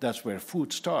 That's where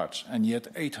food starts, and yet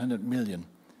 800 million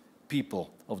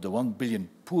people of the 1 billion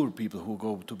poor people who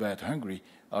go to bed hungry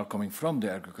are coming from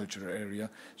the agriculture area.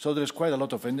 So there's quite a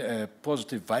lot of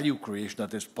positive value creation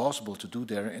that is possible to do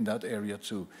there in that area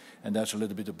too. And that's a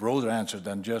little bit a broader answer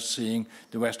than just seeing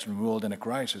the Western world in a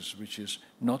crisis, which is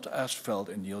not as felt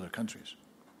in the other countries.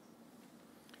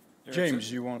 Yeah,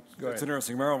 James, you want? Go ahead. It's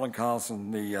interesting. Marilyn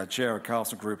Carlson, the chair of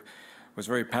Carlson Group, was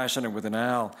very passionate within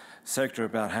our sector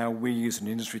about how we as an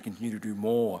industry continue to do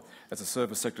more as the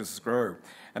service sectors grow,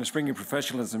 and it's bringing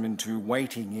professionalism into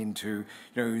weighting into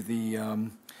into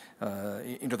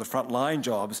the frontline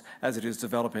jobs as it is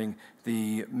developing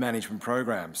the management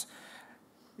programs.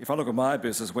 If I look at my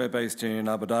business, we're based in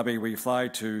Abu Dhabi. We fly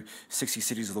to 60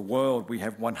 cities of the world. We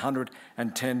have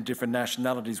 110 different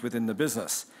nationalities within the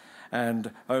business.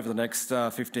 And over the next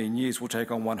 15 years, we'll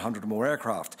take on 100 more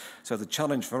aircraft. So the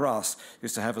challenge for us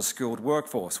is to have a skilled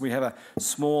workforce. We have a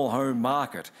small home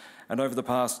market, and over the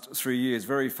past 3 years,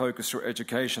 very focused through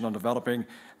education on developing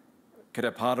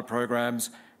cadet pilot programs,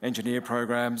 engineer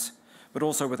programs, but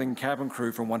also within cabin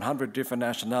crew from 100 different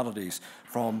nationalities,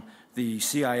 from the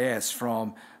CIS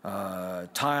from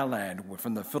Thailand,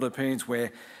 from the Philippines,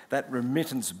 where that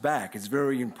remittance back is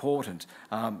very important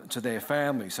to their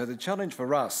families. So the challenge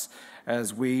for us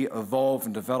as we evolve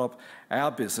and develop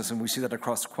our business, and we see that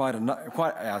across quite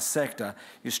our sector,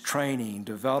 is training,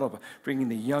 bringing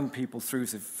the young people through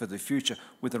for the future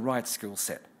with the right skill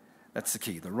set. That's the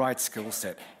key, the right skill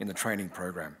set in the training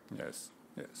program. Yes,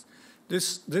 yes.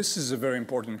 This is a very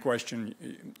important question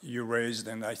you raised,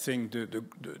 and I think the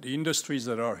industries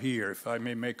that are here, if I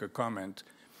may make a comment,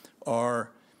 are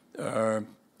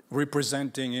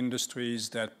representing industries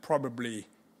that probably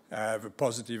have a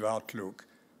positive outlook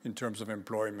in terms of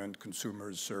employment,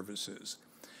 consumers, services.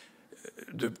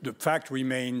 The fact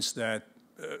remains that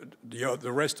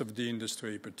the rest of the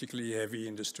industry, particularly heavy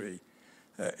industry,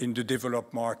 in the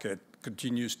developed market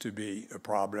continues to be a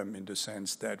problem in the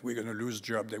sense that we're going to lose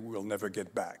jobs that we'll never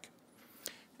get back.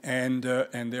 And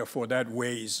therefore that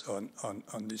weighs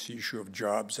on this issue of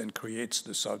jobs and creates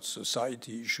the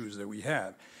society issues that we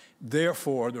have.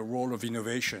 Therefore, the role of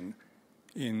innovation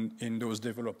in those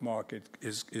developed markets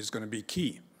is going to be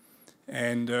key.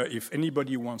 And if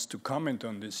anybody wants to comment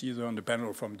on this, either on the panel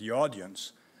or from the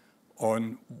audience,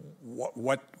 on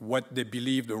what they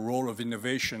believe the role of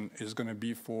innovation is going to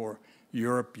be for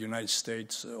Europe, United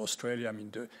States, Australia, I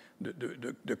mean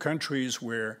the countries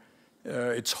where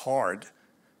it's hard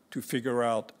to figure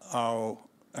out how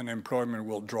unemployment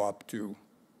will drop to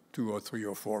 2 or 3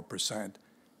 or 4%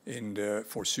 in the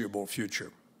foreseeable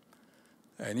future.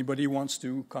 Anybody wants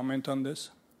to comment on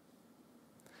this?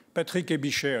 Patrick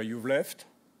Ebicher, you've left?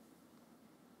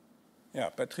 Yeah,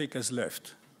 Patrick has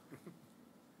left.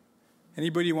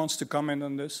 Anybody wants to comment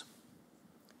on this?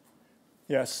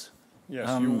 Yes, yes,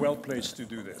 you're well placed to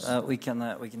do this. We can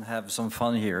have some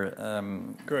fun here.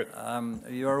 Good.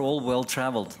 You are all well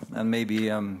traveled, and maybe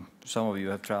some of you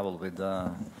have traveled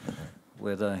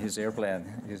with his airplane,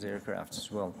 his aircraft as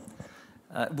well.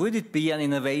 Would it be an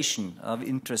innovation of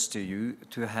interest to you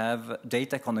to have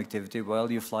data connectivity while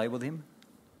you fly with him?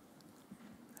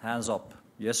 Hands up.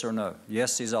 Yes or no?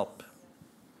 Yes is up.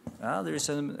 There is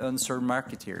an unserved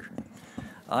market here.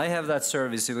 I have that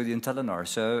service within Telenor,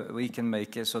 so we can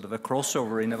make a sort of a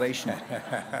crossover innovation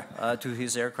to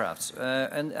his aircrafts.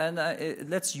 And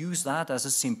let's use that as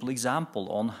a simple example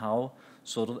on how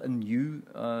sort of a new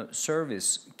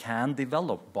service can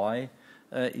develop by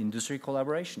industry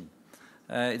collaboration.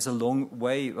 It's a long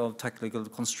way of technical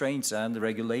constraints and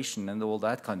regulation and all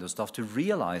that kind of stuff to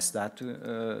realize that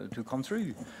to come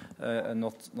through, and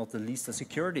not the least the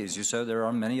security issue. So there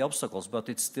are many obstacles, but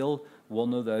it's still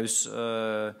one of those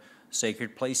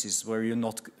sacred places where you're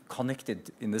not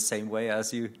connected in the same way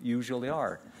as you usually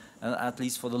are. And at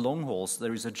least for the long hauls,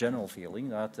 there is a general feeling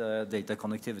that data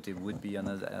connectivity would be an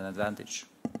advantage.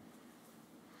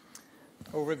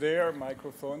 Over there,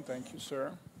 microphone. Thank you,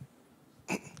 sir.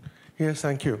 Yes,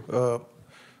 thank you.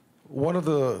 One of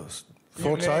the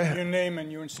thoughts I have... Your name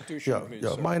and your institution, please.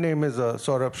 Yeah. My name is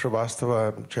Saurabh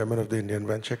Srivastava. I'm chairman of the Indian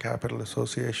Venture Capital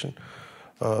Association.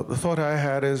 The thought I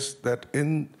had is that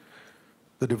in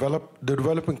the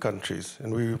developing countries,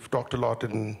 and we've talked a lot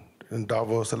in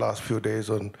Davos the last few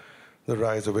days on the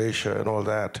rise of Asia and all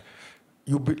that,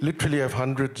 you literally have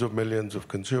hundreds of millions of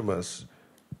consumers,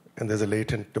 and there's a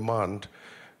latent demand.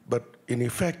 But in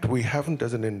effect, we haven't,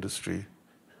 as an industry,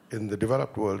 in the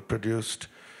developed world, produced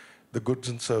the goods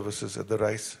and services at the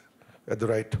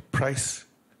right price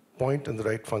point and the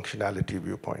right functionality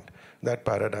viewpoint. That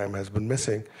paradigm has been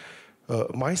missing.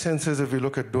 My sense is if we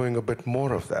look at doing a bit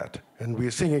more of that, and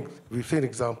we've seen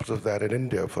examples of that in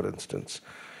India, for instance,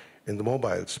 in the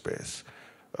mobile space.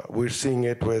 We're seeing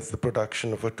it with the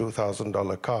production of a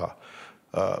 $2,000 car.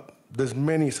 There's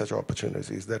many such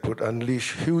opportunities that would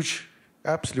unleash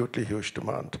absolutely huge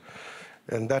demand.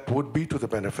 And that would be to the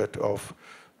benefit of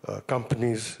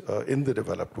companies in the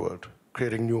developed world,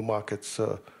 creating new markets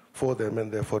for them,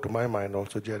 and therefore, to my mind,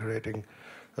 also generating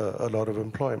a lot of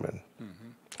employment.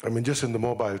 Mm-hmm. I mean, just in the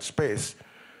mobile space,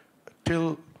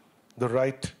 till the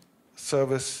right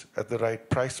service at the right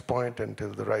price point, until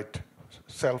the right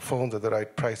cell phones at the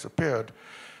right price appeared,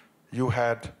 you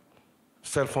had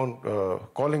cell phone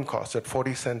calling costs at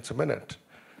 40 cents a minute,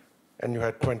 and you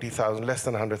had less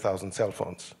than 100,000 cell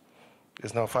phones.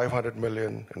 It's now 500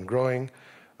 million and growing,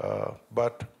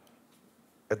 but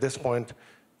at this point,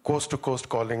 coast-to-coast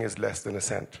calling is less than a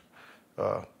cent.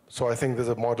 So I think there's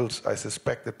a model, I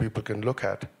suspect, that people can look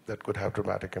at that could have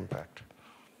dramatic impact.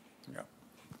 Yeah.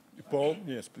 Paul?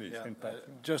 Yes, please. Yeah.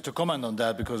 Just to comment on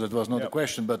that, because it was not a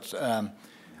question, but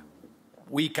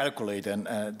we calculate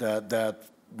that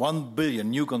 1 billion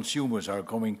new consumers are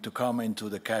going to come into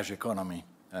the cash economy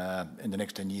in the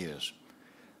next 10 years.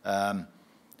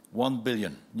 1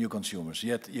 billion new consumers,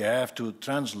 yet you have to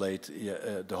translate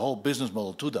the whole business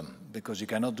model to them, because you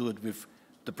cannot do it with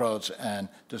the products and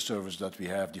the service that we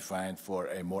have defined for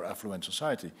a more affluent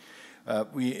society.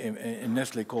 We in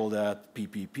Nestlé call that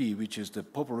PPP, which is the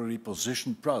popularly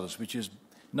positioned products, which is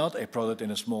not a product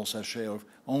in a small sachet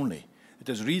only. It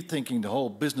is rethinking the whole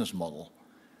business model.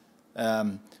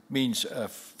 Means a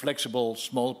flexible,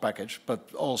 small package,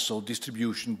 but also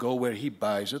distribution, go where he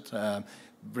buys it,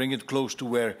 bring it close to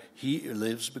where he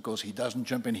lives because he doesn't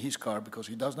jump in his car because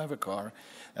he doesn't have a car,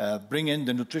 bring in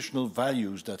the nutritional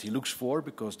values that he looks for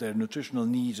because their nutritional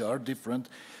needs are different.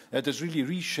 That is really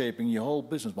reshaping your whole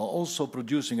business model, also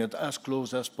producing it as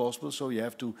close as possible, so you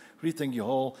have to rethink your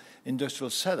whole industrial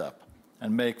setup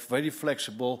and make very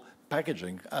flexible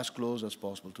packaging as close as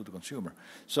possible to the consumer.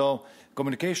 So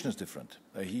communication is different.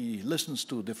 He listens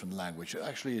to a different language.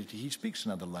 Actually, he speaks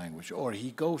another language, or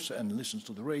he goes and listens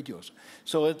to the radios.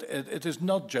 So it is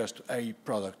not just a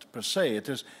product per se.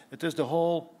 It is the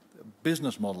whole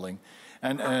business modeling.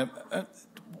 And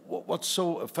what's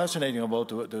so fascinating about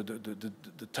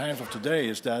the times of today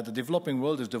is that the developing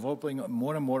world is developing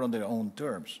more and more on their own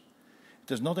terms.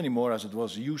 It is not anymore as it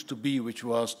was used to be, which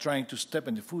was trying to step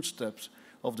in the footsteps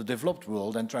of the developed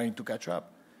world and trying to catch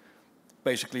up.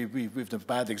 Basically, with the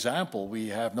bad example, we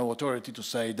have no authority to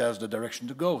say that's the direction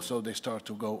to go, so they start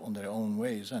to go on their own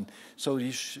ways. And so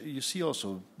you see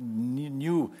also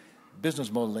new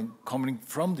business modeling coming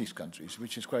from these countries,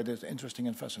 which is quite interesting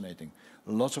and fascinating.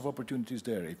 Lots of opportunities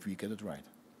there if we get it right.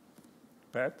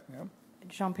 Pat, yeah.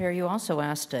 Jean-Pierre, you also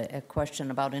asked a question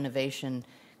about innovation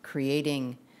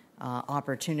creating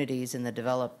opportunities in the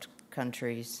developed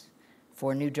countries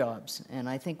for new jobs. And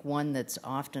I think one that's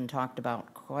often talked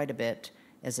about quite a bit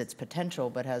as its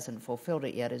potential but hasn't fulfilled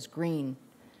it yet is green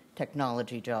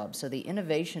technology jobs. So the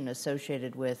innovation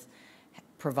associated with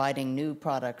providing new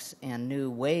products and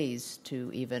new ways to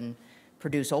even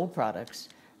produce old products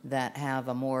that have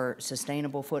a more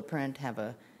sustainable footprint, have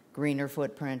a greener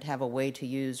footprint, have a way to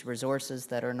use resources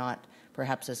that are not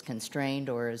perhaps as constrained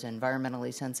or as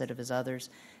environmentally sensitive as others,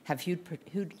 have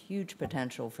huge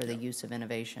potential for the use of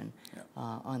innovation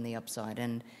on the upside.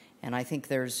 And I think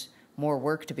there's more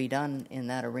work to be done in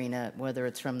that arena, whether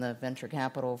it's from the venture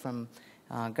capital, from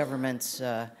government's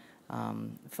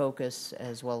focus,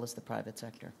 as well as the private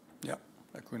sector. Yeah,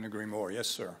 I couldn't agree more. Yes,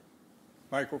 sir.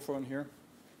 Microphone here.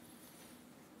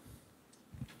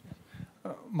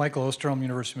 Michael Osterholm,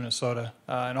 University of Minnesota,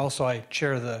 and also I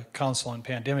chair the Council on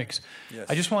Pandemics. Yes.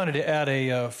 I just wanted to add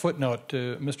a footnote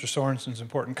to Mr. Sorensen's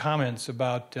important comments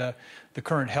about the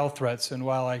current health threats. And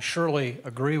while I surely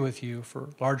agree with you, for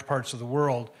large parts of the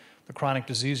world, the chronic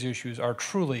disease issues are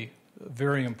truly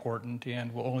very important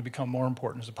and will only become more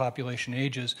important as the population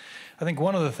ages. I think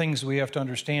one of the things we have to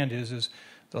understand is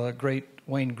the great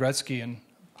Wayne Gretzky in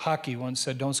hockey once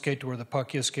said, "Don't skate to where the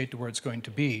puck is, skate to where it's going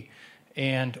to be."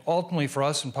 And ultimately for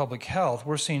us in public health,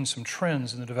 we're seeing some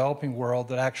trends in the developing world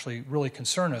that actually really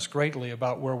concern us greatly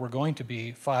about where we're going to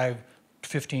be 5 to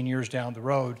 15 years down the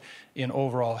road in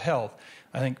overall health.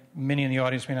 I think many in the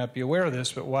audience may not be aware of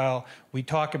this, but while we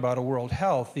talk about a world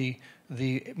health, the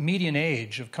median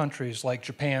age of countries like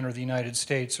Japan or the United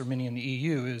States or many in the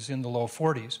EU is in the low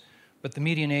 40s. But the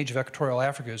median age of equatorial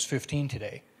Africa is 15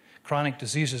 today. Chronic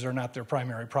diseases are not their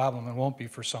primary problem and won't be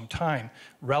for some time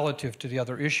relative to the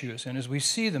other issues. And as we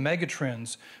see the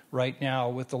megatrends right now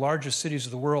with the largest cities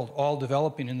of the world all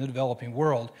developing in the developing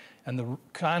world and the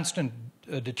constant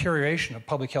deterioration of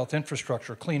public health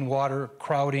infrastructure, clean water,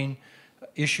 crowding,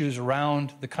 issues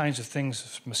around the kinds of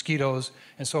things, mosquitoes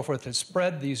and so forth, that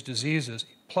spread these diseases,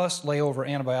 plus layover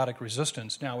antibiotic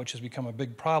resistance now, which has become a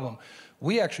big problem.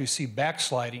 We actually see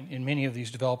backsliding in many of these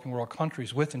developing world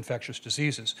countries with infectious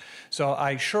diseases. So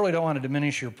I surely don't want to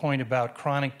diminish your point about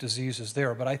chronic diseases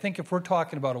there, but I think if we're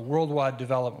talking about a worldwide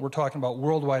development, we're talking about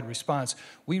worldwide response,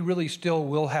 we really still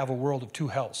will have a world of two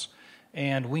healths.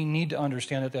 And we need to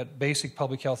understand that basic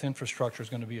public health infrastructure is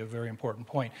going to be a very important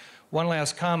point. One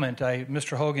last comment.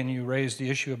 Mr. Hogan, you raised the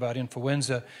issue about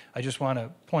influenza. I just want to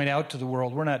point out to the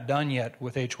world, we're not done yet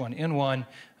with H1N1.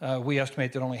 We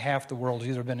estimate that only half the world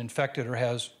has either been infected or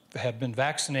have been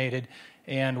vaccinated.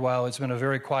 And while it's been a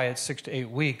very quiet 6 to 8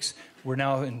 weeks, we're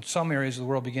now in some areas of the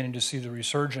world beginning to see the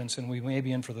resurgence, and we may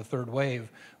be in for the third wave,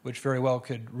 which very well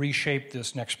could reshape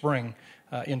this next spring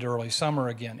into early summer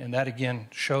again. And that again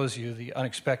shows you the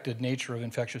unexpected nature of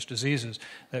infectious diseases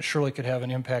that surely could have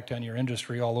an impact on your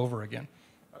industry all over again.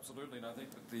 Absolutely, and I think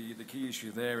that the key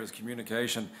issue there is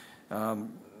communication.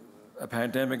 a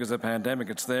pandemic is a pandemic.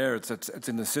 It's there. It's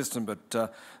in the system.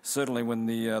 But certainly, when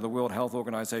the World Health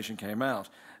Organization came out,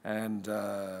 and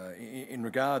in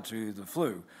regard to the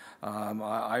flu,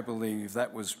 I believe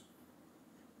that was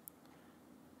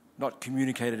not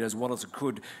communicated as well as it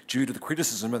could due to the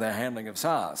criticism of their handling of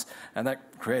SARS, and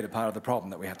that created part of the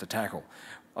problem that we have to tackle.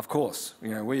 Of course,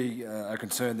 we are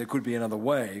concerned there could be another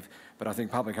wave, but I think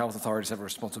public health authorities have a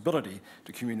responsibility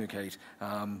to communicate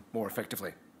more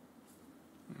effectively.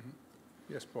 Mm-hmm.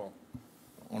 Yes, Paul.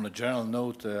 On a general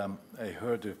note, I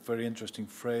heard a very interesting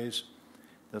phrase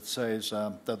that says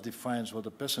that defines what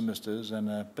a pessimist is, and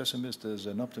a pessimist is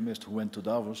an optimist who went to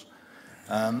Davos.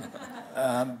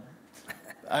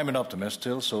 I'm an optimist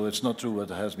still, so it's not true what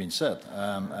has been said.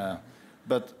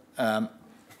 But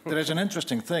there is an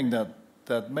interesting thing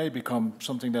that may become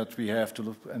something that we have to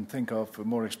look and think of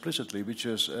more explicitly, which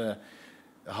is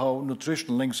how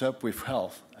nutrition links up with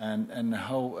health, and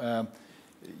how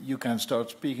you can start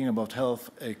speaking about health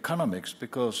economics,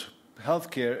 because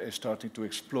healthcare is starting to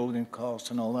explode in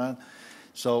cost and all that.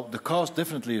 So the cost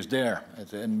definitely is there,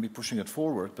 and we're pushing it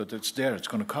forward, but it's there, it's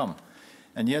going to come.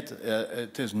 And yet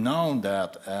it is known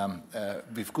that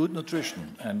with good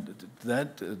nutrition, and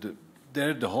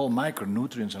the whole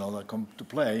micronutrients and all that come to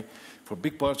play for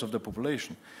big parts of the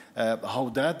population, how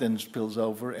that then spills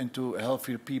over into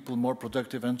healthier people, more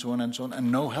productive, and so on,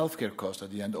 and no healthcare cost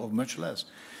at the end, or much less.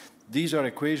 These are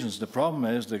equations. The problem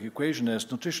is the equation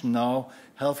is nutrition now,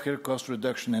 healthcare cost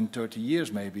reduction in 30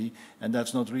 years maybe, and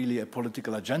that's not really a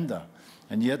political agenda.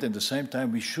 And yet, at the same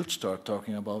time, we should start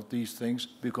talking about these things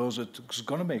because it's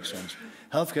going to make sense.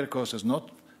 Healthcare cost is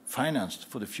not financed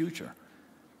for the future.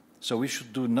 So we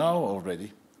should do now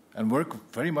already and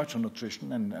work very much on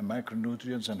nutrition and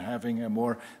micronutrients and having a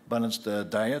more balanced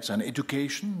diets and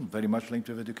education, very much linked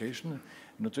with education,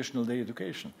 nutritional day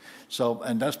education. So,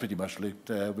 and that's pretty much linked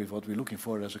with what we're looking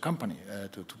for as a company,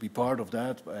 to be part of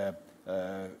that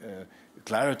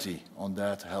clarity on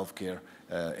that healthcare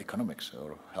economics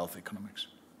or health economics.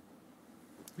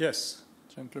 Yes,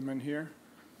 gentleman here.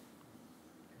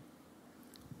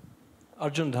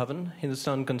 Arjun Dhawan,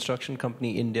 Hindustan Construction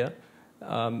Company, India.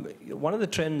 One of the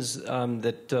trends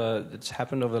that's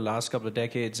happened over the last couple of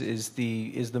decades is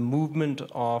the movement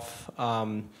of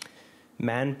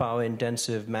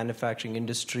manpower-intensive manufacturing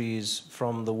industries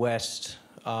from the West,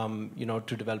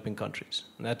 to developing countries.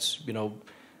 And that's,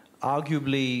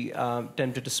 arguably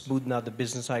tempted to smoothen out the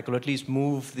business cycle, or at least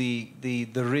move the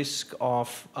risk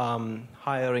of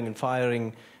hiring and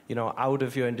firing, out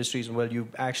of your industries, and you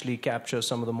actually capture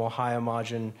some of the more higher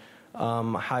margin,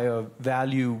 higher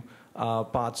value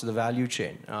parts of the value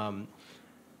chain.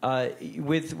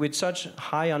 With such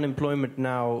high unemployment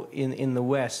now in the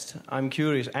West, I'm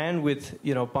curious, and with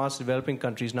parts of developing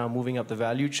countries now moving up the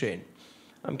value chain,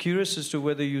 I'm curious as to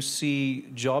whether you see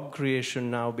job creation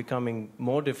now becoming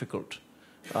more difficult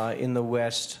in the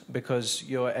West, because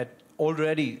you're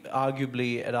already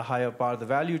arguably at a higher part of the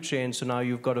value chain, so now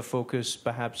you've got to focus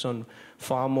perhaps on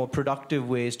far more productive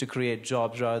ways to create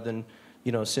jobs rather than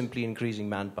simply increasing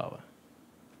manpower.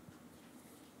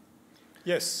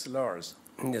 Yes, Lars.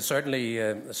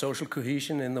 Certainly, social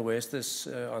cohesion in the West is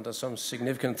under some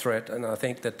significant threat, and I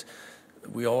think that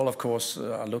we all, of course,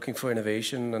 are looking for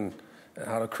innovation and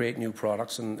how to create new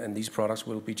products, and these products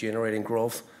will be generating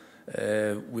growth.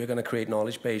 We're going to create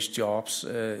knowledge-based jobs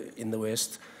in the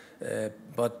West,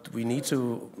 but we need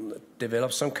to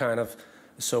develop some kind of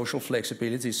social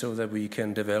flexibility so that we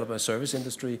can develop a service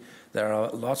industry. There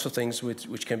are lots of things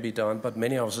which can be done, but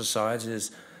many of our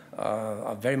societies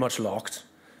are very much locked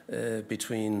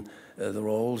between the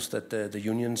roles that the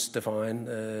unions define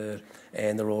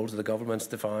and the roles that the governments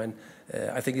define.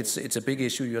 I think it's a big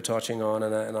issue you're touching on,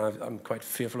 and I'm quite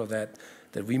fearful of that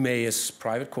we may, as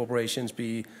private corporations,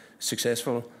 be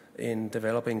successful in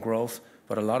developing growth,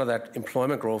 but a lot of that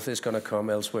employment growth is going to come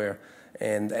elsewhere,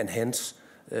 and hence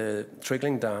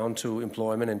trickling down to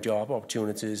employment and job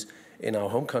opportunities in our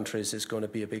home countries is going to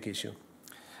be a big issue.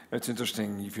 It's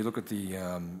interesting, if you look at the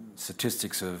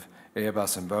statistics of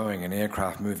Airbus and Boeing and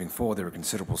aircraft moving forward, there are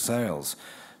considerable sales.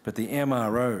 But the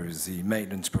MROs, the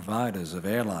maintenance providers of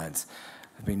airlines,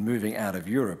 have been moving out of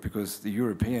Europe because the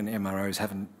European MROs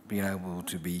haven't been able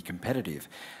to be competitive.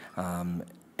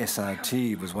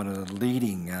 SRT was one of the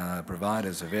leading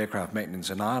providers of aircraft maintenance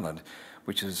in Ireland,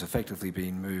 which has effectively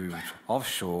been moved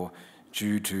offshore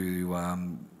due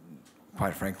to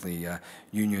quite frankly,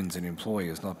 unions and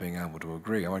employers not being able to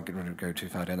agree. I won't go too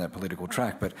far down that political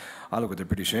track, but I look at the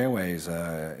British Airways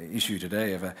issue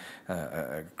today of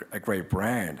a great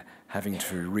brand having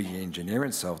to re-engineer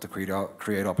itself to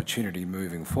create opportunity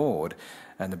moving forward,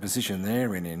 and the position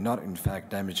they're in not in fact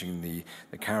damaging the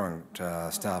current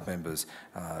staff members'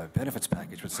 benefits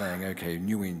package, but saying, okay,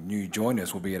 new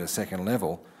joiners will be at a second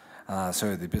level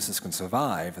so the business can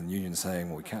survive, and the union saying,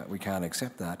 well, we can't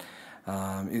accept that.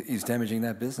 Is damaging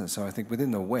that business. So I think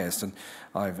within the West, and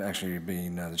I've actually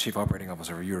been the chief operating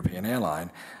officer of a European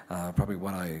airline, probably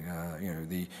what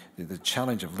the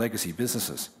challenge of legacy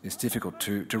businesses is difficult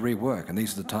to rework, and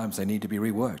these are the times they need to be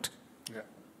reworked. Yeah.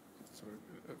 So,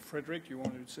 Fredrik, you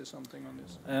wanted to say something on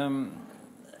this?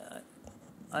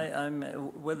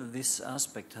 Whether this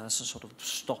aspect has sort of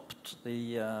stopped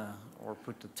or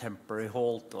put a temporary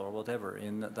halt or whatever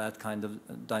in that kind of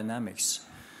dynamics.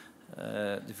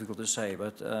 Difficult to say,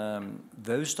 but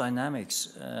those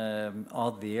dynamics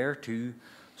are there to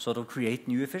sort of create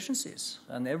new efficiencies,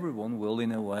 and everyone will,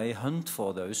 in a way, hunt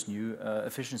for those new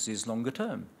efficiencies longer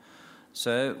term.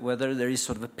 So whether there is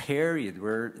sort of a period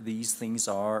where these things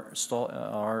are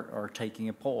taking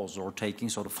a pause or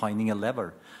finding a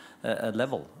level,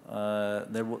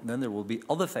 then there will be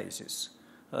other phases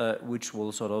which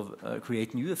will sort of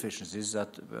create new efficiencies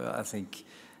that I think.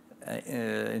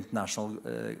 International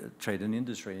trade and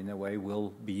industry, in a way,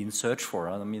 will be in search for.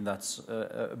 I mean, that's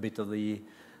a bit of the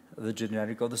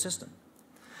generic of the system.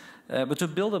 But to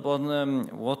build upon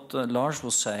what Lars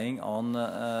was saying on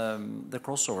the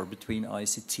crossover between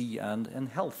ICT and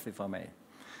health, if I may,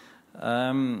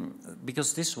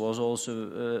 because this was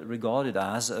also regarded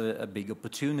as a big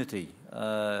opportunity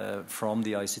from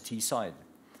the ICT side.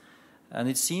 And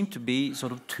it seemed to be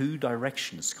sort of two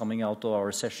directions coming out of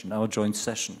our session, our joint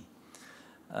session.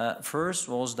 First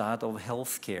was that of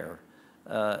healthcare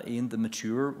in the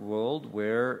mature world,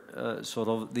 where sort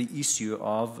of the issue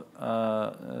of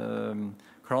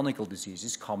chronic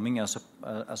diseases coming as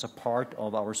a part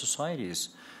of our societies,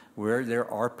 where there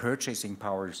are purchasing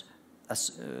powers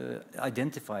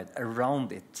identified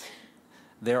around it.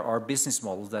 There are business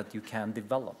models that you can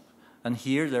develop. And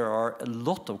here there are a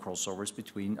lot of crossovers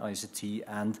between ICT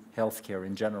and healthcare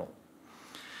in general.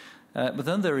 But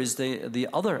then there is the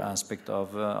other aspect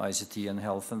of ICT and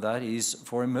health, and that is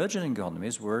for emerging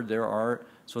economies where there are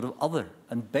sort of other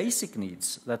and basic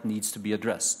needs that needs to be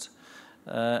addressed.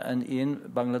 And in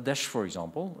Bangladesh, for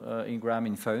example, in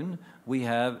Grameenphone, we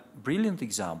have brilliant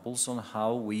examples on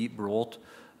how we brought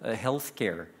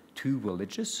healthcare to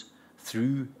villages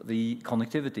through the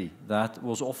connectivity that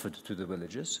was offered to the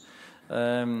villages.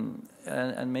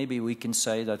 And maybe we can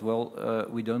say that, well,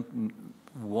 we don't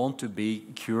want to be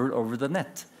cured over the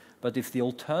net. But if the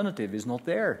alternative is not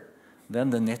there, then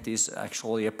the net is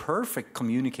actually a perfect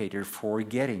communicator for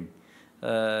getting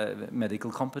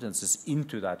medical competences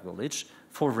into that village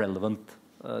for relevant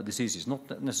diseases.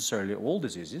 Not necessarily all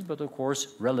diseases, but of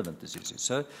course relevant diseases.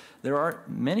 So there are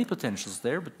many potentials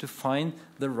there, but to find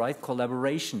the right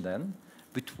collaboration then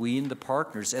between the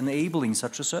partners enabling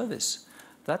such a service,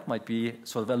 that might be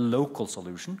sort of a local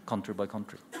solution, country by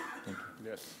country. Thank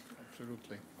you. Yes.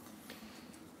 Absolutely.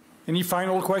 Any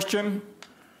final question?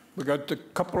 We got a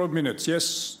couple of minutes.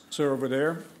 Yes, sir, over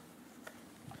there.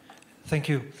 Thank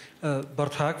you.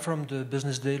 Bart Haak from the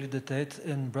Business Daily De Tijd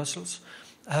in Brussels.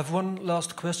 I have one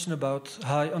last question about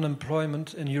high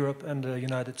unemployment in Europe and the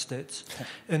United States.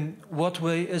 In what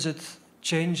way is it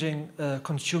changing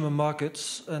consumer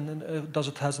markets, and does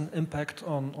it have an impact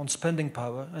on spending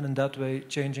power, and in that way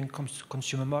changing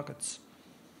consumer markets?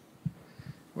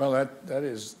 Well, that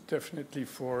is definitely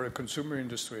for consumer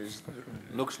industries.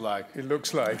 Looks like. It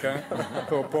looks like, huh?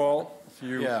 So, Paul, if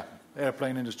you... Yeah,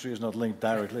 airplane industry is not linked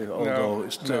directly, although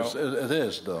it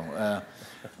is, though.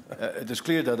 It is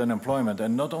clear that unemployment,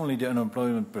 and not only the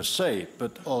unemployment per se,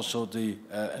 but also the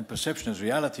and perception is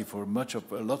reality for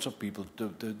lots of people,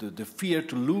 the fear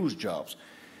to lose jobs.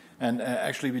 And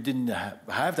actually, we didn't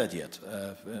have that yet.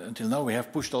 Until now, we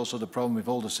have pushed also the problem with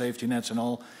all the safety nets and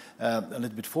all a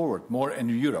little bit forward, more in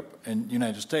Europe. In the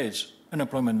United States,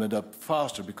 unemployment went up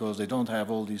faster because they don't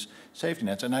have all these safety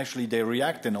nets. And actually, they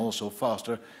react then also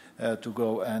faster to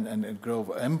go and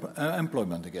grow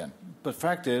employment again. But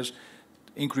fact is,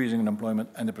 increasing unemployment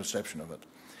and the perception of it.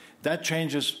 That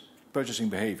changes purchasing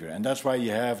behavior. And that's why you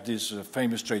have this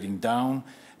famous trading down.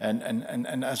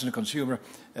 And as a consumer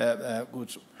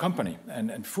goods company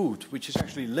and food, which is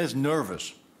actually less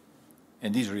nervous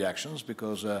in these reactions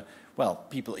because, well,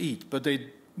 people eat, but they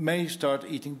may start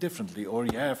eating differently, or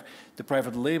you have the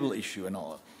private label issue and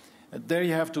all. There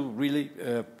you have to really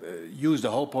use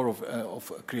the whole power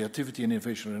of creativity and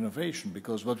innovation,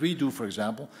 because what we do, for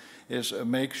example, is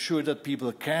make sure that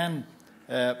people can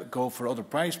go for other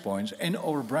price points in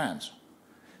our brands.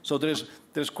 So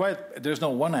there's no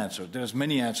one answer. There's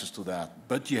many answers to that,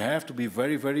 but you have to be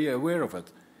very, very aware of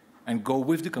it and go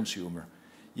with the consumer.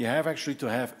 You have actually to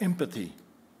have empathy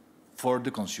for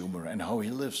the consumer and how he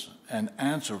lives and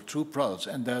answer through products,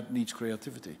 and that needs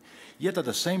creativity. Yet at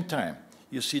the same time,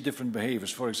 you see different behaviors.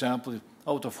 For example,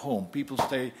 out of home, people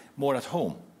stay more at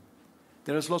home.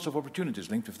 There is lots of opportunities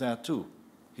linked with that too.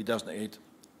 He doesn't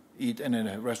eat in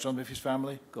a restaurant with his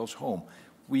family, goes home.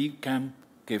 We can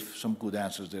give some good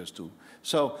answers there too.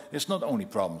 So it's not only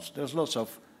problems. There's lots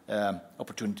of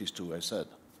opportunities too, as I said.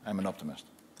 I'm an optimist.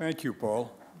 Thank you,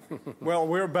 Paul. Well,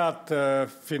 we're about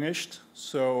finished,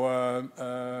 so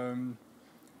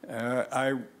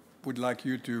I would like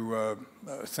you to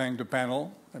thank the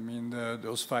panel. I mean,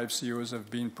 those 5 CEOs have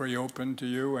been pretty open to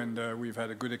you, and we've had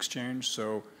a good exchange,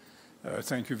 so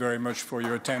thank you very much for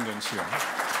your attendance here.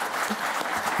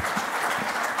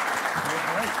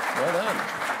 Well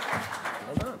done.